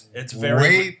is. It's very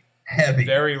rape heavy.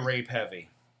 Very rape heavy.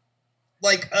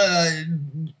 Like,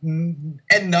 and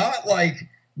not like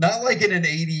in an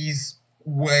 80s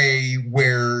way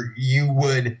where you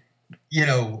would,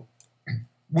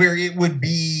 where it would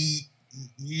be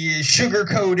sugar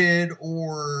coated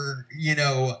or,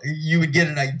 you would get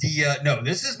an idea. No,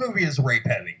 this movie is rape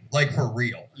heavy, like for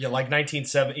real. Yeah, like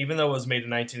 1970. Even though it was made in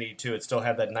 1982, it still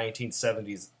had that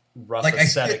 1970s rough like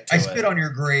aesthetic I spit on your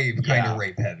grave, kind of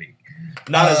rape heavy.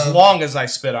 Not as long as I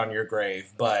spit on your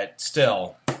grave, but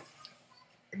still.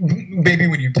 Maybe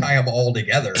when you tie them all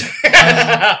together.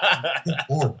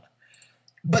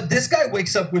 But this guy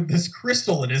wakes up with this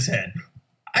crystal in his head.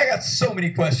 I got so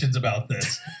many questions about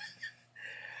this.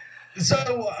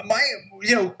 So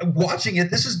watching it,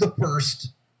 this is the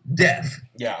first death.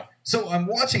 Yeah. So I'm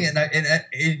watching it,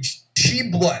 and she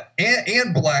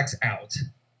blacks out,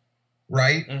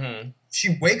 right? Mm-hmm.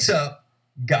 She wakes up,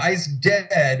 guy's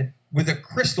dead with a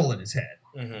crystal in his head.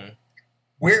 Mm-hmm.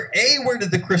 Where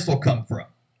did the crystal come from?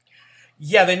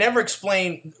 Yeah, they never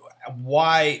explain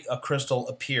why a crystal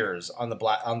appears on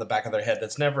the back of their head.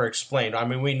 That's never explained. I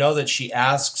mean, we know that she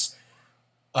asks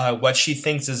what she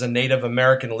thinks is a Native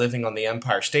American living on the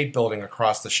Empire State Building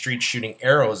across the street shooting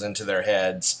arrows into their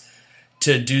heads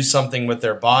to do something with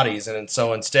their bodies. And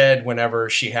so instead, whenever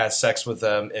she has sex with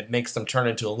them, it makes them turn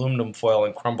into aluminum foil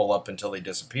and crumble up until they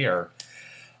disappear.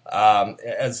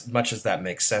 As much as that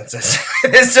makes sense as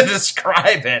it is to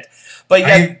describe it. But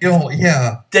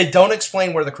yeah, they don't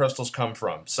explain where the crystals come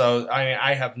from. So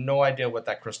I have no idea what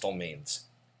that crystal means.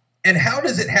 And how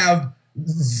does it have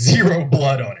zero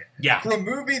blood on it? Yeah, for a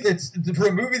movie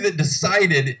that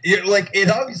decided it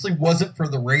obviously wasn't for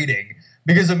the rating,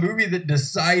 because a movie that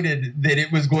decided that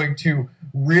it was going to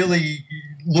really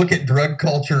look at drug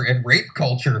culture and rape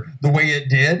culture the way it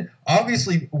did,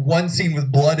 obviously one scene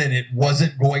with blood in it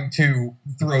wasn't going to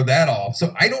throw that off.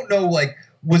 So I don't know,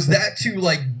 was that to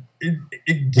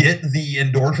get the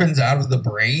endorphins out of the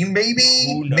brain? Maybe.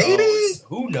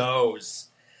 Who knows?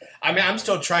 I mean, I'm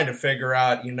still trying to figure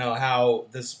out, how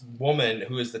this woman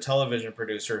who is the television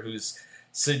producer who's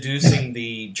seducing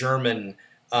the German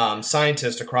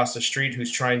scientist across the street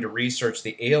who's trying to research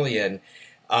the alien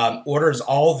orders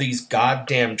all these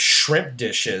goddamn shrimp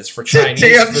dishes for Chinese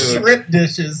food. Shrimp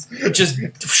dishes. Just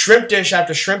shrimp dish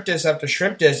after shrimp dish after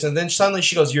shrimp dish. And then suddenly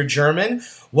she goes, "You're German?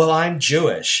 Well, I'm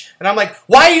Jewish." And I'm like,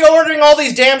 why are you ordering all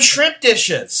these damn shrimp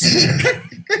dishes?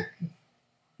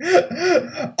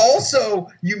 Also,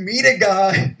 you meet a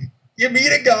guy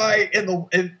in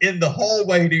the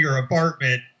hallway to your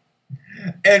apartment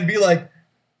and be like,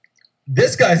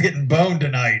 this guy's getting boned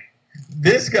tonight.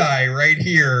 This guy right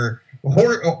here,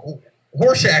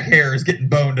 Horshack hair, is getting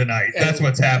boned tonight. That's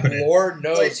what's happening. Lord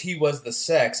knows he was the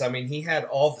sex. I mean, he had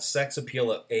all the sex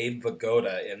appeal of Abe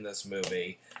Vigoda in this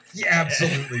movie. He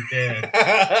absolutely did.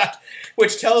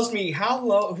 Which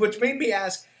made me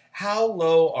ask, how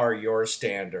low are your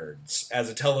standards as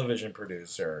a television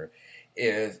producer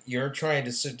if you're trying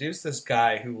to seduce this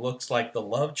guy who looks like the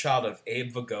love child of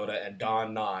Abe Vigoda and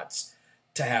Don Knotts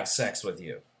to have sex with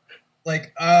you?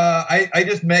 I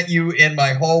just met you in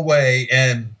my hallway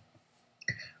and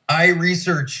I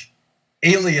research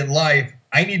alien life.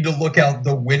 I need to look out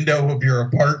the window of your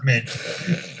apartment.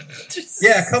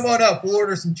 Yeah, come on up. We'll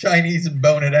order some Chinese and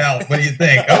bone it out. What do you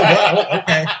think? Oh, wow,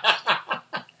 okay.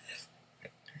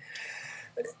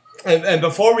 And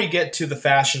before we get to the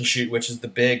fashion shoot, which is the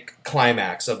big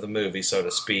climax of the movie, so to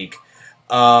speak,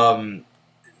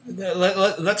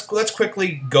 let's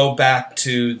quickly go back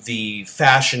to the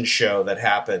fashion show that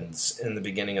happens in the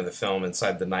beginning of the film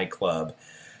inside the nightclub,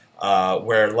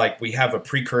 where we have a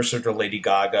precursor to Lady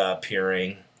Gaga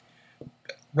appearing.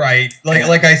 Right,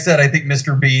 like I said, I think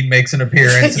Mr. Bean makes an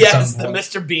appearance. Yes, the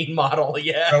Mr. Bean model.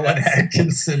 Yeah, Rowan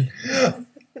Atkinson.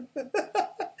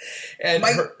 And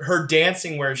her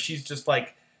dancing, where she's just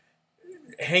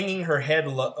hanging her head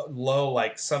low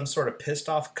like some sort of pissed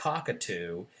off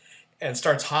cockatoo, and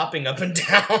starts hopping up and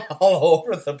down all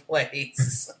over the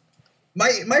place.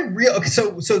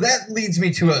 So that leads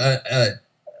me to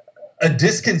a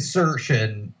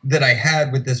disconcertion that I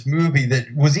had with this movie that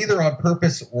was either on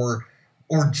purpose or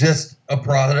just a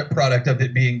product of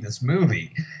it being this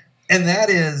movie, and that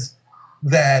is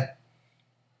that.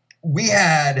 So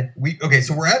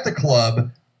we're at the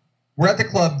club.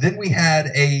 Then we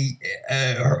had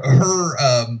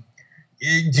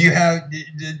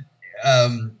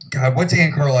God, what's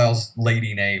Ann Carlisle's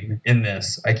lady name in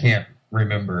this? I can't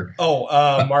remember.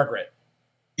 Margaret.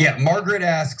 Yeah, Margaret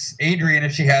asks Adrian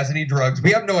if she has any drugs.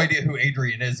 We have no idea who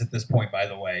Adrian is at this point, by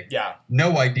the way. Yeah.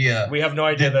 No idea. We have no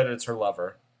idea that it's her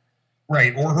lover.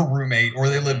 right, or her roommate, or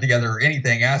they live together, or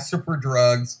anything, asks her for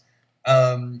drugs.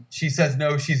 She says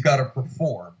no, she's got to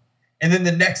perform. And then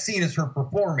the next scene is her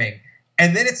performing.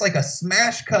 And then it's like a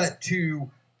smash cut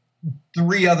to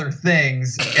 3 other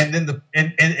things, and then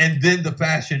the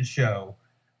fashion show.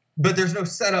 But there's no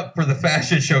setup for the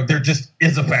fashion show. There just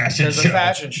is a fashion show. There's a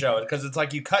fashion show because it's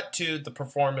like you cut to the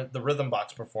performance, the rhythm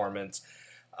box performance,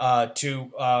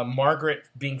 to Margaret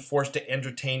being forced to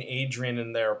entertain Adrian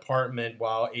in their apartment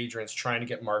while Adrian's trying to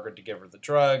get Margaret to give her the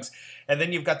drugs. And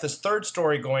then you've got this third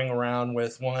story going around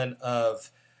with one of,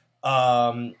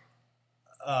 not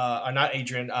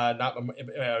Adrian,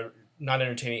 not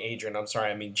entertaining Adrian. I'm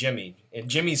sorry, I mean Jimmy. And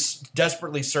Jimmy's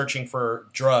desperately searching for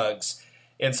drugs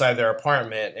inside their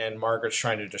apartment, and Margaret's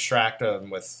trying to distract him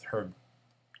with her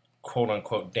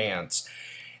quote-unquote dance.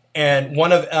 And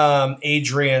one of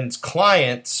Adrian's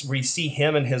clients, we see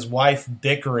him and his wife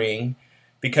bickering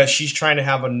because she's trying to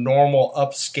have a normal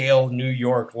upscale New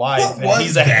York life, and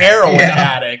he's a heroin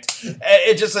addict.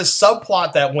 It's just a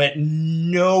subplot that went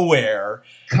nowhere.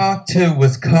 Cocteau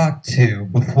was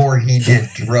Cocteau before he did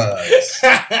drugs.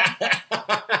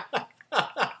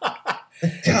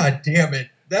 God damn it.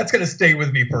 That's going to stay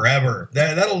with me forever.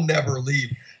 That'll never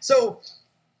leave. So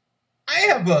I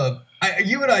have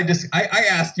I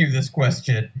asked you this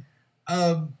question.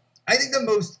 I think the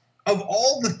most, of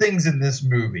all the things in this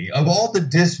movie, of all the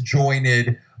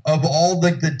disjointed, of all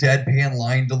the deadpan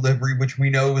line delivery, which we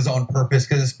know is on purpose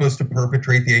because it's supposed to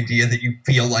perpetrate the idea that you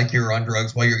feel like you're on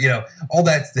drugs while you're, all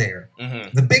that's there. Mm-hmm.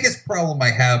 The biggest problem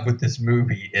I have with this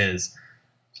movie is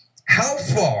how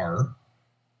far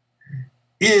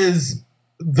is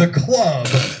the club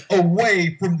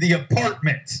away from the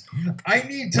apartment? I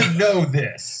need to know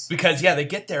this. Because, they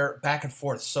get there back and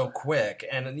forth so quick.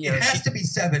 And it has to be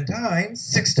 7 times,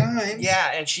 6 times.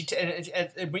 Yeah, and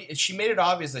she made it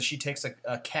obvious that she takes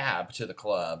a cab to the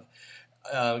club.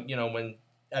 When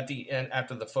at the end,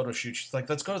 after the photo shoot, she's like,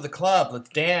 let's go to the club, let's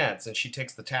dance. And she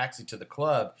takes the taxi to the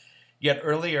club. Yet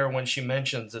earlier when she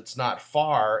mentions it's not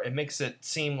far, it makes it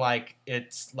seem like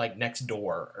it's like next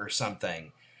door or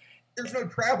something. There's no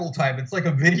travel time. It's like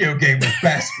a video game with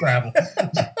fast travel.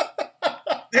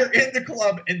 They're in the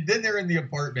club, and then they're in the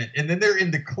apartment, and then they're in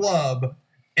the club,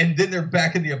 and then they're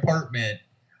back in the apartment.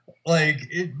 Like,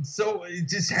 it's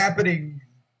just happening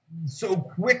so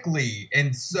quickly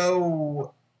and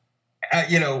so,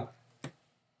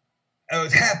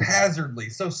 haphazardly,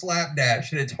 so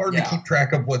slapdash, and it's hard to keep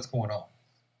track of what's going on.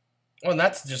 Well, and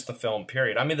that's just the film,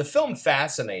 period. I mean, the film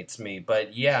fascinates me,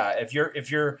 but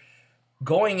if you're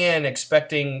going in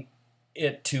expecting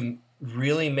it to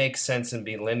really make sense and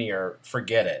be linear,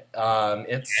 forget it.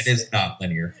 It is not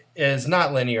linear. It is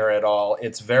not linear at all.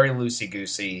 It's very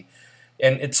loosey-goosey,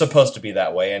 and it's supposed to be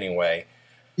that way anyway.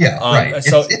 Yeah, right.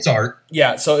 So it's art.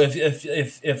 Yeah, so if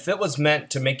it was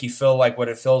meant to make you feel like what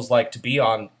it feels like to be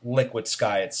on liquid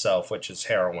sky itself, which is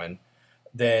heroin,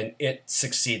 then it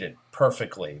succeeded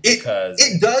perfectly. Because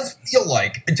it does feel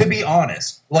like, to be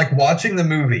honest, like watching the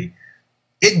movie,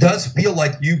 it does feel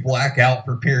like you black out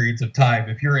for periods of time.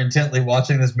 If you're intently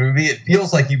watching this movie, it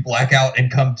feels like you black out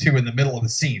and come to in the middle of a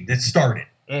scene that started.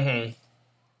 Mm-hmm.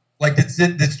 Like that's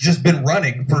just been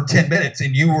running for 10 minutes,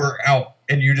 and you were out,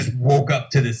 and you just woke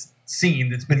up to this scene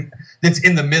that's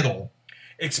in the middle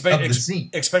of the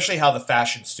scene. Especially how the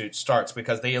fashion suit starts,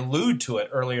 because they allude to it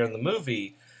earlier in the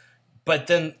movie. But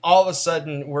then all of a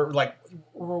sudden, we're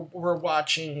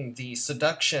watching the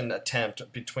seduction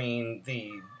attempt between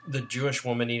the Jewish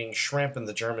woman eating shrimp and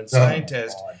the German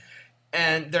scientist,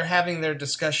 and they're having their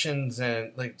discussions,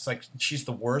 and it's like she's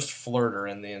the worst flirter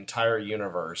in the entire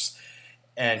universe,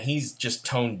 and he's just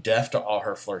tone deaf to all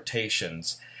her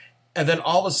flirtations, and then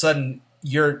all of a sudden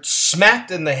you're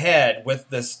smacked in the head with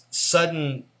this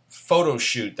sudden photo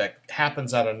shoot that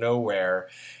happens out of nowhere.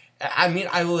 I mean,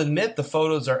 I will admit the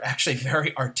photos are actually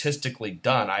very artistically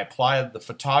done. I applaud the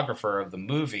photographer of the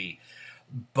movie,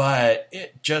 but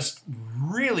it just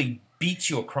really beats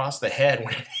you across the head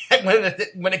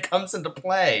when it comes into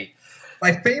play.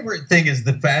 My favorite thing is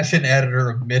the fashion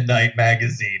editor of Midnight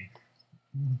Magazine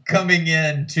coming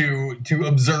in to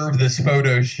observe this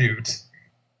photo shoot.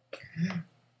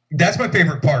 That's my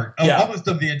favorite part almost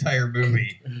of the entire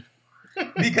movie.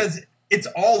 Because it's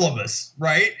all of us,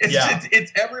 right?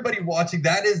 It's everybody watching.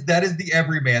 That is the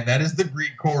everyman. That is the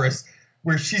Greek chorus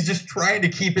where she's just trying to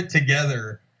keep it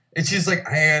together. And she's like,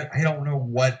 I don't know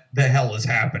what the hell is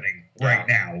happening right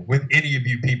now with any of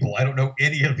you people. I don't know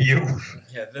any of you.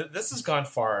 Yeah, this has gone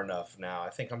far enough now. I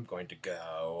think I'm going to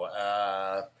go.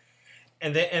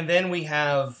 And then we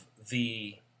have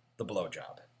the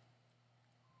blowjob.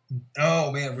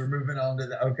 Oh man, we're moving on to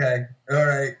that. Okay, all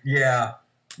right, yeah.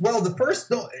 Well,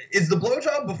 is the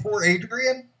blowjob before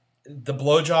Adrian? The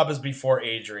blowjob is before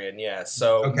Adrian, yes.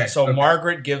 So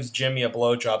Margaret gives Jimmy a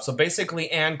blowjob. So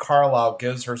basically, Anne Carlisle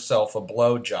gives herself a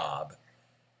blowjob,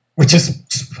 which is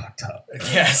fucked up.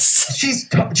 Yes, she's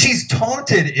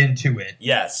taunted into it.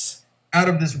 Yes, out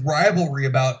of this rivalry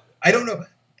about I don't know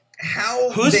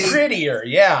how who's prettier.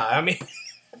 Yeah, I mean,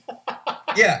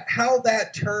 yeah, how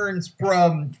that turns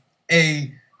from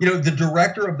the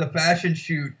director of the fashion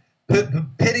shoot.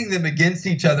 Pitting them against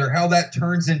each other, how that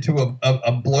turns into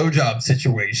a blowjob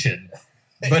situation,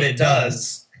 but it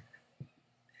does.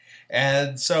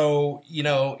 And so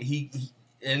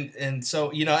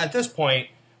so at this point,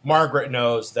 Margaret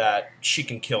knows that she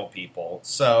can kill people,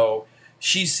 so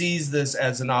she sees this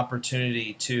as an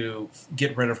opportunity to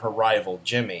get rid of her rival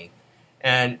Jimmy,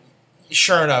 and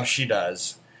sure enough, she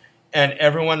does, and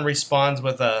everyone responds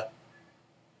with a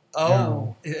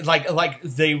no. like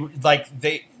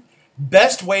they.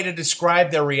 Best way to describe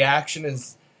their reaction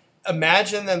is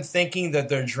imagine them thinking that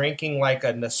they're drinking like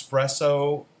a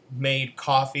Nespresso made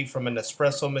coffee from an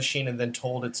espresso machine and then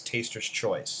told it's Taster's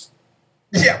Choice.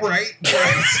 Yeah, right.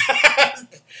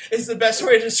 It's the best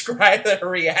way to describe their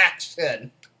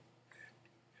reaction.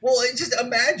 Well, just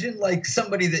imagine like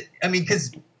somebody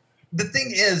because the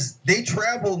thing is, they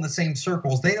travel in the same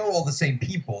circles. They know all the same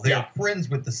people. They're friends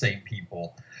with the same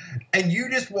people. And you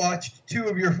just watched one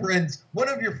of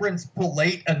your friends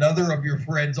polite another of your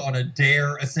friends on a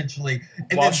dare, essentially.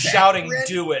 And while shouting,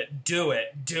 do it, do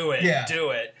it, do it,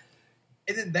 do it.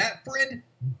 And then that friend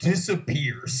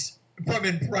disappears from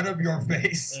in front of your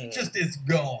face. Just is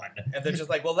gone. And they're just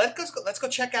like, well, let's go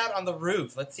check out on the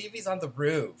roof. Let's see if he's on the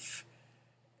roof.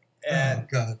 And, oh,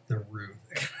 God, the roof.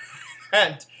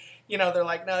 And... they're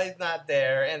like, no, he's not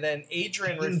there. And then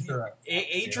Adrian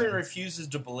refuses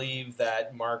to believe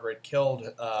that Margaret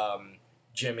killed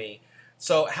Jimmy.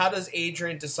 So how does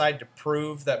Adrian decide to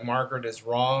prove that Margaret is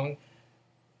wrong?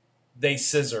 They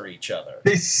scissor each other.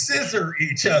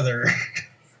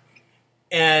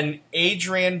 And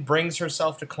Adrian brings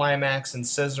herself to climax in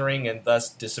scissoring and thus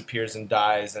disappears and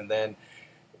dies. And then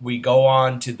we go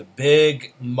on to the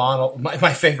big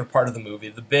my favorite part of the movie,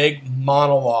 the big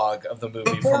monologue of the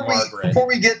movie for Margaret. Before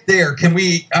we get there,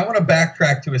 I want to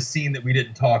backtrack to a scene that we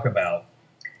didn't talk about.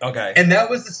 Okay. And that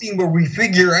was the scene where we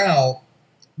figure out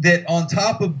that on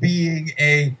top of being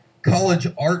a college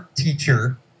art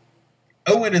teacher,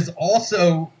 Owen is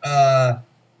also, I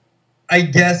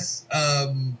guess,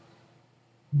 I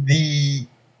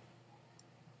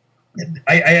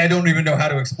don't even know how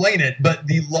to explain it, but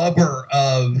the lover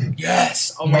of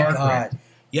yes, oh Margaret. My God,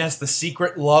 yes, the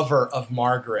secret lover of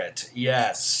Margaret,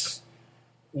 yes,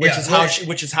 which is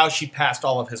how she passed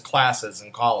all of his classes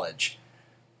in college.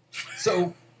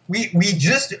 So we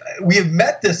have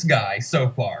met this guy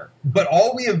so far, but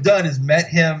all we have done is met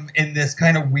him in this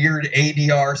kind of weird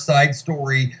ADR side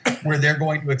story where they're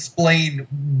going to explain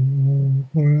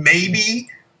maybe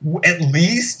at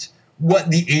least what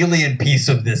the alien piece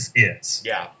of this is.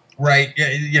 Yeah. Right?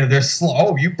 There's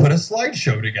you put a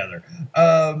slideshow together.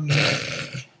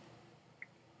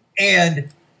 And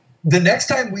the next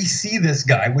time we see this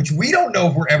guy, which we don't know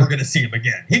if we're ever going to see him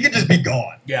again. He could just be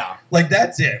gone. Yeah. Like,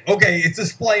 that's it. Okay, it's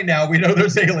display now. We know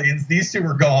there's aliens. These two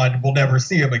are gone. We'll never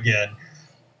see him again.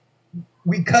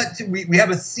 We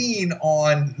have a scene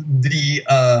on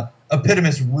the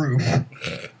Epitomus roof.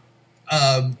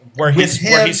 Where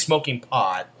he's smoking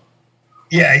pot.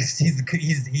 Yeah,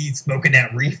 he's smoking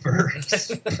that reefer,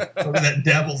 smoking that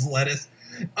devil's lettuce,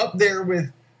 up there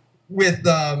with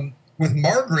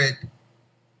Margaret,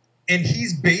 and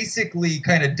he's basically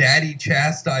kind of daddy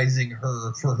chastising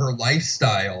her for her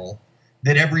lifestyle.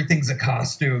 That everything's a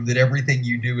costume. That everything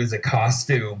you do is a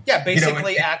costume. Yeah,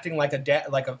 basically acting like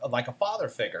a father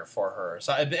figure for her.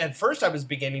 So at first, I was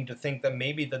beginning to think that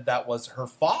maybe that was her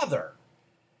father,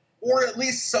 or at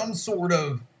least some sort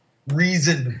of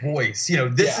reasoned voice.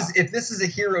 If this is a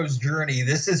hero's journey,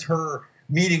 this is her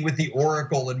meeting with the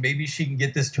Oracle, and maybe she can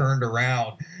get this turned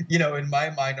around. In my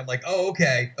mind, I'm like, oh,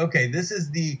 okay, this is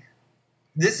the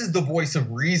voice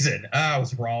of reason. I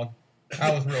was wrong. I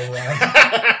was real wrong.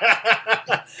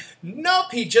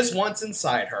 Nope, he just wants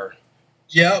inside her.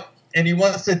 Yep, and he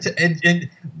wants to.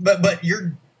 But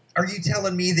are you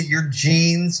telling me that your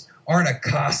jeans aren't a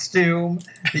costume,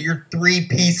 that your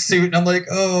 3-piece suit? And I'm like,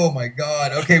 oh my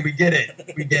God. Okay, we get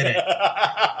it. We get it.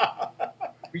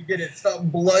 Stop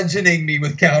bludgeoning me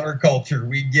with counterculture.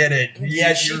 We get it.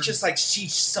 Yeah, she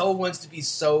so wants to be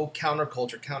so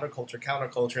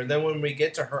counterculture. And then when we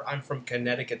get to her I'm from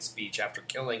Connecticut speech after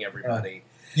killing everybody.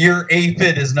 Your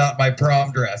aphid is not my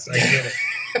prom dress. I get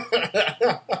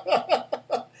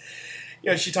it.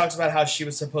 she talks about how she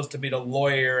was supposed to meet a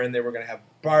lawyer and they were going to have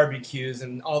barbecues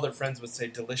and all their friends would say,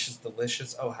 delicious,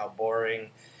 delicious. Oh, how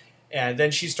boring. And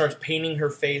then she starts painting her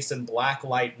face in black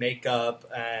light makeup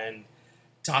and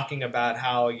talking about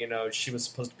how, she was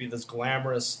supposed to be this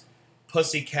glamorous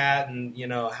pussycat and,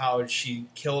 how she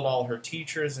killed all her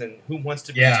teachers and who wants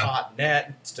to be taught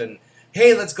next and,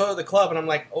 hey, let's go to the club. And I'm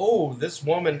like, oh, this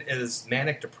woman is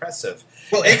manic depressive.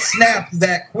 Well, it snapped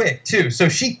that quick, too. So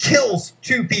she kills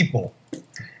 2 people,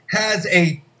 has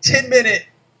a 10-minute,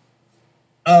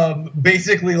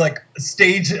 basically like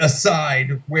stage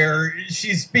aside where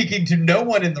she's speaking to no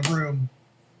one in the room,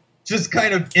 just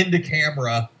kind of into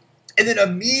camera, and then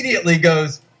immediately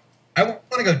goes, I want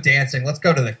to go dancing. Let's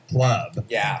go to the club.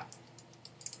 Yeah.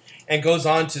 And goes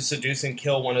on to seduce and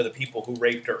kill one of the people who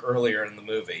raped her earlier in the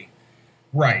movie.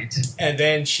 Right. And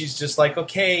then she's just like,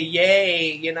 okay,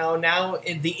 yay, now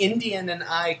the Indian and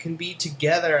I can be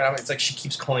together. And it's like she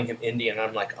keeps calling him Indian. And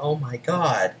I'm like, oh my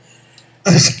God.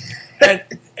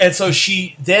 and so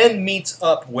she then meets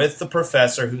up with the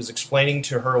professor who's explaining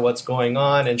to her what's going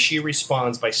on. And she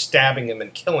responds by stabbing him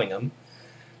and killing him.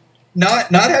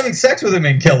 Not having sex with him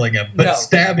and killing him, but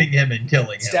stabbing him and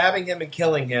killing him. Stabbing him and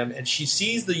killing him. And she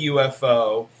sees the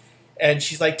UFO. And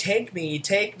she's like, take me,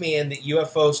 and the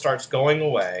UFO starts going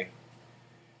away.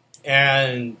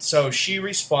 And so she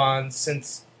responds,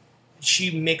 since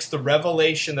she makes the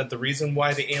revelation that the reason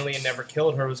why the alien never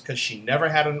killed her was because she never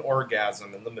had an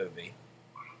orgasm in the movie.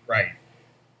 Right.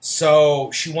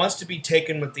 So she wants to be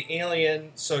taken with the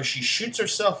alien, so she shoots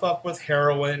herself up with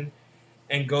heroin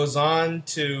and goes on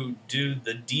to do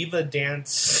the diva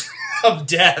dance of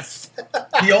death.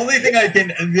 The only thing I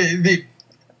can...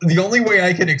 The only way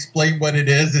I can explain what it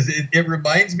is it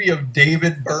reminds me of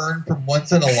David Byrne from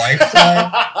Once in a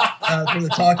Lifetime from the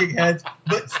Talking Heads,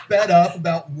 but sped up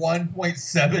about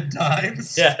 1.7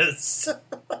 times. Yes.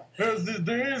 As the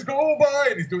days go by,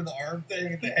 and he's doing the arm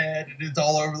thing and the head, and it's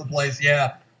all over the place.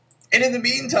 Yeah. And in the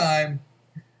meantime,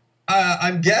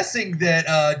 I'm guessing that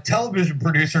a television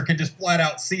producer can just flat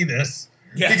out see this.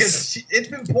 Yes. Because it's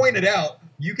been pointed out,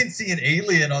 you can see an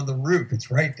alien on the roof. It's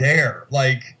right there.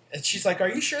 Like... And she's like, "Are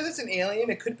you sure that's an alien?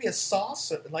 It could be a sauce,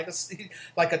 like a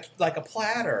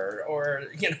platter, or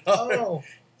Oh,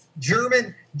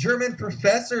 German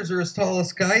professors are as tall as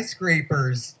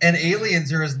skyscrapers, and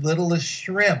aliens are as little as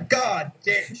shrimp. God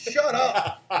damn! Shut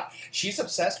up. She's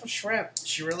obsessed with shrimp.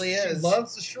 She really is. She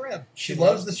loves the shrimp. She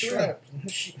loves the shrimp.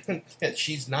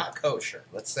 She's not kosher.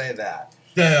 Let's say that.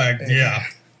 Yeah.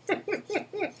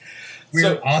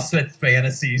 Weird Auschwitz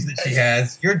fantasies that she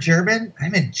has. You're German?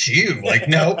 I'm a Jew. Like,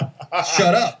 no.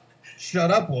 Shut up. Shut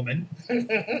up, woman.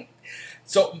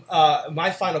 So,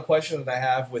 my final question that I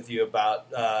have with you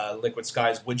about Liquid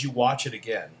Skies, would you watch it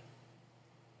again?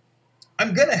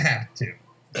 I'm going to have to.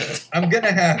 I'm going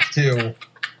to have to.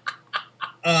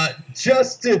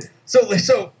 Just to...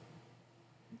 So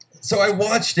I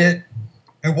watched it.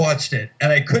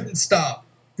 And I couldn't stop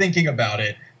thinking about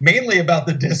it. Mainly about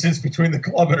the distance between the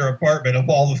club and her apartment. Of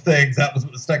all the things, that was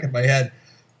what was stuck in my head.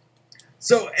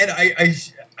 So, and I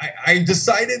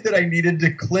decided that I needed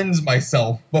to cleanse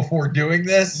myself before doing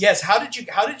this. Yes. How did you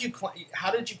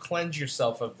cleanse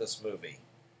yourself of this movie?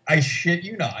 I shit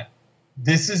you not.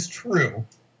 This is true.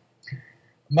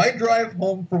 My drive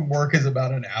home from work is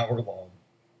about an hour long.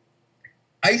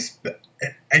 I'm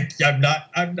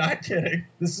not kidding.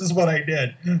 This is what I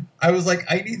did. I was like,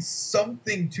 I need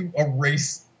something to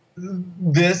erase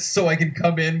this so I can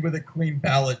come in with a clean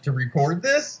palette to record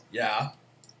this. Yeah.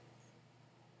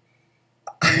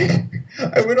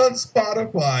 I went on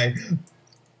Spotify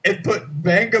and put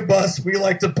Banga Bus We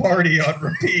Like to Party on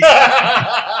repeat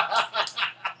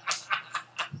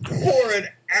for an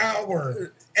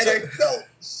hour. And I felt...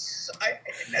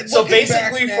 So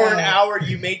basically, for an hour,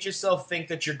 you made yourself think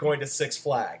that you're going to Six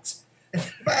Flags. And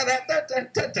I'm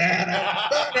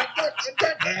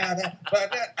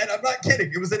not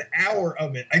kidding. It was an hour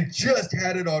of it. I just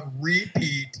had it on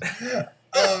repeat.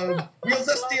 Wheels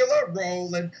of Steel are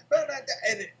rolling.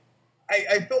 And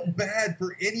I felt bad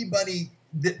for anybody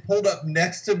that pulled up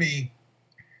next to me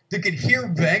that could hear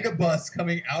Vagabus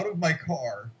coming out of my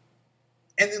car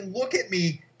and then look at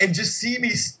me and just see me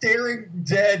staring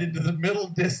dead into the middle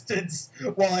distance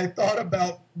while I thought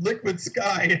about Liquid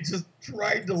Sky and just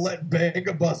tried to let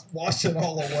Vagabus wash it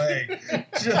all away.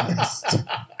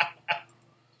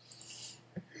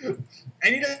 I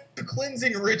need a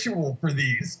cleansing ritual for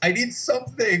these. I need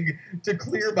something to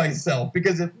clear myself,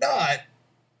 because if not,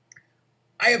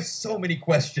 I have so many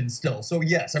questions still. So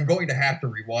yes, I'm going to have to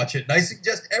rewatch it. And I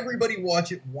suggest everybody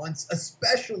watch it once,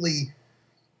 especially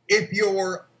if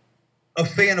you're a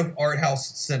fan of art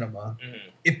house cinema. Mm-hmm.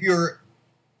 If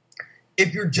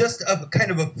if you're just a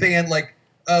kind of a fan, like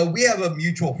we have a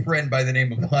mutual friend by the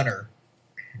name of Hunter,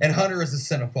 and Hunter is a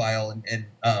cinephile, and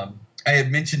I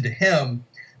had mentioned to him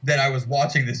that I was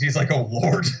watching this. He's like, "Oh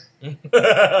Lord."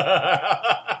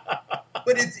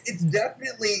 But it's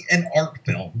definitely an art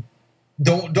film.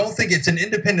 Don't think it's an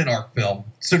independent art film.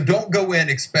 So don't go in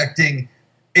expecting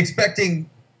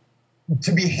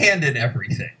to be handed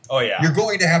everything. Oh yeah. You're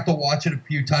going to have to watch it a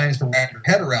few times to wrap your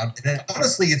head around. And then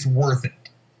honestly, it's worth it.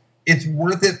 It's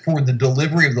worth it for the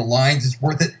delivery of the lines. It's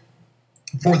worth it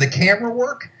for the camera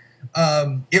work.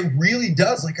 It really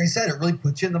does. Like I said, it really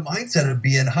puts you in the mindset of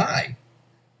being high.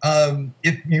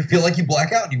 If you feel like you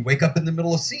black out and you wake up in the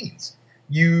middle of scenes.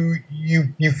 You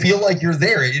feel like you're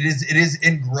there. It is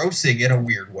engrossing in a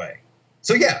weird way.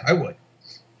 So yeah, I would.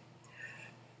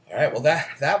 All right. Well,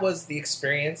 that was the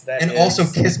experience. And also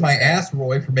kiss my ass,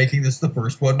 Roy, for making this the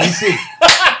first one we see.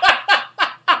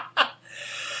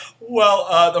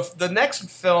 Well, the next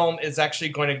film is actually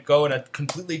going to go in a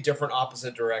completely different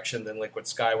opposite direction than Liquid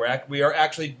Sky. We are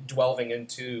actually delving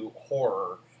into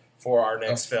horror for our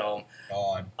next film.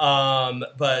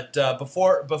 But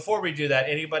before we do that,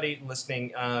 anybody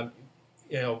listening,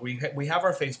 we have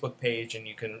our Facebook page, and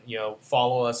you can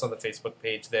follow us on the Facebook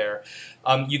page there.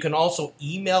 You can also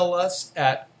email us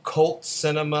at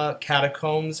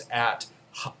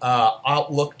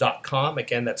cultcinemacatacombs@outlook.com.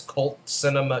 Again, that's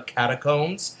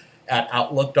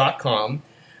cultcinemacatacombs@outlook.com.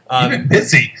 You've been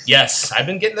busy. Yes, I've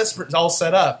been getting this all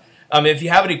set up. If you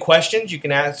have any questions, you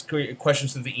can ask your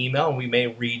questions through the email, and we may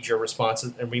read your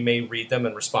responses, and we may read them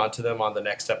and respond to them on the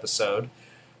next episode.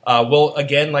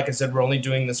 Again, like I said, we're only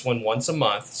doing this one once a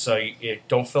month, so you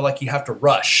don't feel like you have to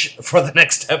rush for the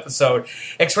next episode,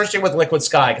 especially with Liquid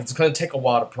Sky, because it's going to take a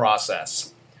while to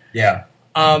process. Yeah.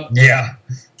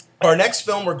 Our next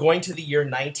film, we're going to the year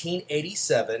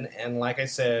 1987, and like I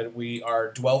said, we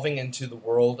are delving into the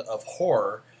world of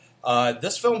horror.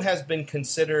 This film has been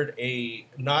considered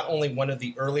not only one of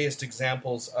the earliest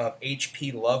examples of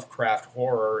H.P. Lovecraft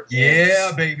horror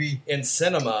in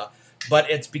cinema, but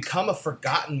it's become a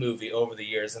forgotten movie over the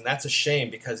years, and that's a shame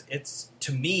because it's,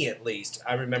 to me at least,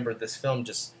 I remember this film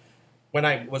just, when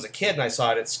I was a kid and I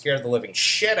saw it, it scared the living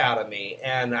shit out of me,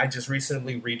 and I just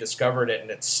recently rediscovered it,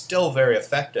 and it's still very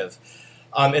effective.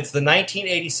 It's the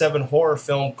 1987 horror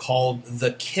film called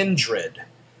The Kindred.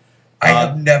 I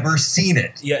have never seen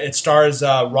it. Yeah, it stars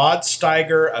Rod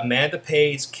Steiger, Amanda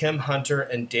Pays, Kim Hunter,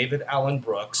 and David Allen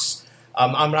Brooks.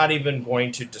 I'm not even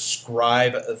going to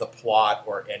describe the plot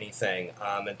or anything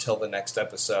until the next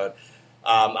episode.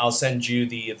 I'll send you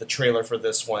the trailer for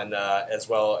this one as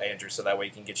well, Andrew, so that way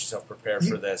you can get yourself prepared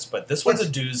for this. But this one's a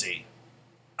doozy.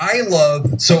 I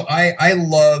love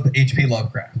H.P.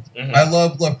 Lovecraft. Mm-hmm. I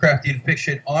love Lovecraftian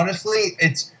fiction. Honestly,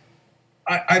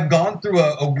 I've gone through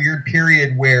a weird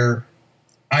period where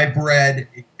I've read,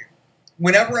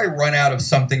 whenever I run out of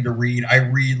something to read, I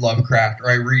read Lovecraft or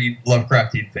I read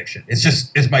Lovecraftian fiction.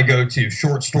 It's my go-to.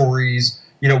 Short stories,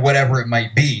 whatever it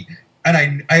might be.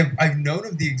 And I've known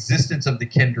of the existence of The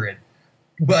Kindred,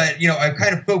 but, I've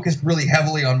kind of focused really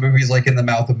heavily on movies like In the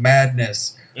Mouth of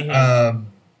Madness, mm-hmm.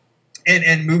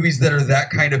 And movies that are that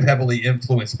kind of heavily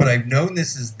influenced. But I've known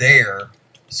this is there,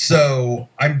 so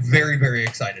I'm very, very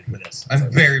excited for this.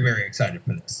 I'm very, very excited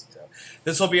for this.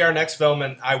 This will be our next film,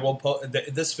 and I will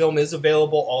this film is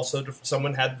available also if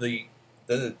someone had the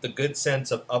good sense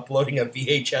of uploading a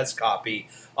VHS copy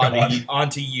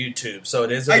onto YouTube. So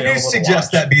it is available. I do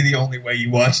suggest that be the only way you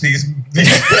watch these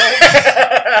films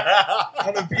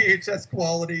on a VHS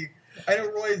quality. I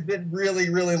know Roy's been really,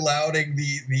 really lauding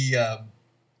the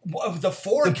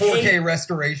 4K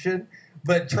restoration,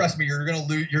 but trust me, you're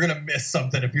gonna miss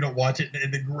something if you don't watch it in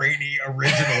the grainy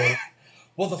original.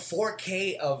 Well, the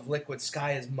 4K of Liquid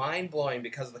Sky is mind-blowing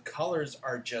because the colors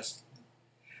are just...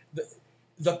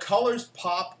 The colors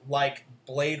pop like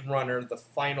Blade Runner, the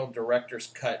final director's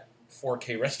cut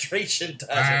 4K restoration does.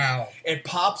 Wow. It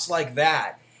pops like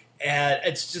that. And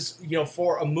it's just,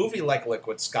 for a movie like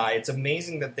Liquid Sky, it's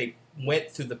amazing that they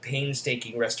went through the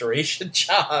painstaking restoration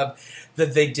job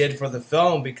that they did for the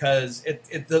film because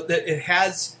it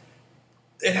has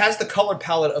the color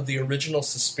palette of the original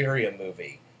Suspiria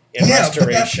movie. But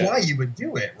that's why you would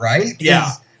do it, right?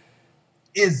 Yeah.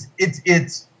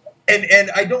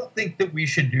 And I don't think that we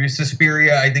should do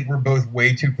Suspiria. I think we're both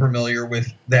way too familiar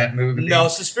with that movie. No,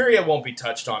 Suspiria won't be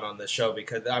touched on this show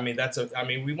because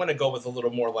we want to go with a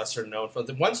little more lesser known film.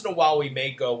 Once in a while we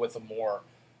may go with a more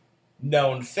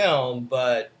known film,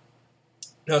 but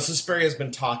no, Suspiria has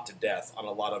been talked to death on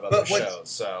a lot of other shows.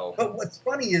 So, but what's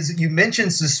funny is you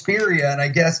mentioned Suspiria, and I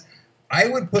guess I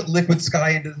would put Liquid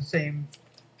Sky into the same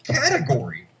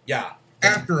category. Yeah.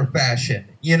 After a fashion,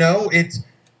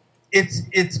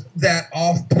 it's that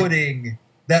off-putting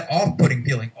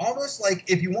feeling, almost like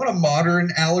if you want a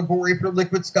modern allegory for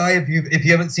Liquid Sky, if you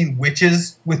haven't seen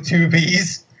Witches with 2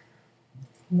 V's,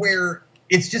 where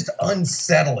it's just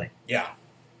unsettling.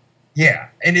 Yeah,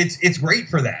 and it's great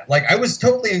for that. Like, I was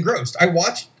totally engrossed. I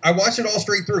watched it all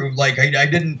straight through. Like,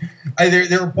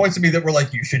 there were points of me that were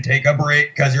like, you should take a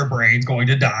break because your brain's going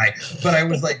to die. But I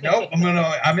was like, nope,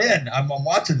 I'm in. I'm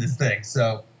watching this thing.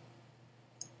 So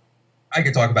I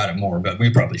could talk about it more, but we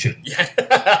probably shouldn't.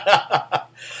 Yeah.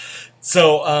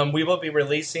 So we will be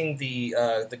releasing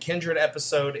the Kindred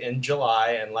episode in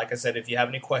July, and like I said, if you have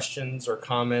any questions or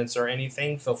comments or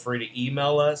anything, feel free to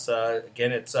email us.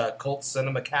 Again, it's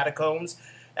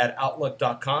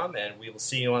cultcinemacatacombs@outlook.com, and we will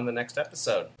see you on the next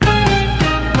episode.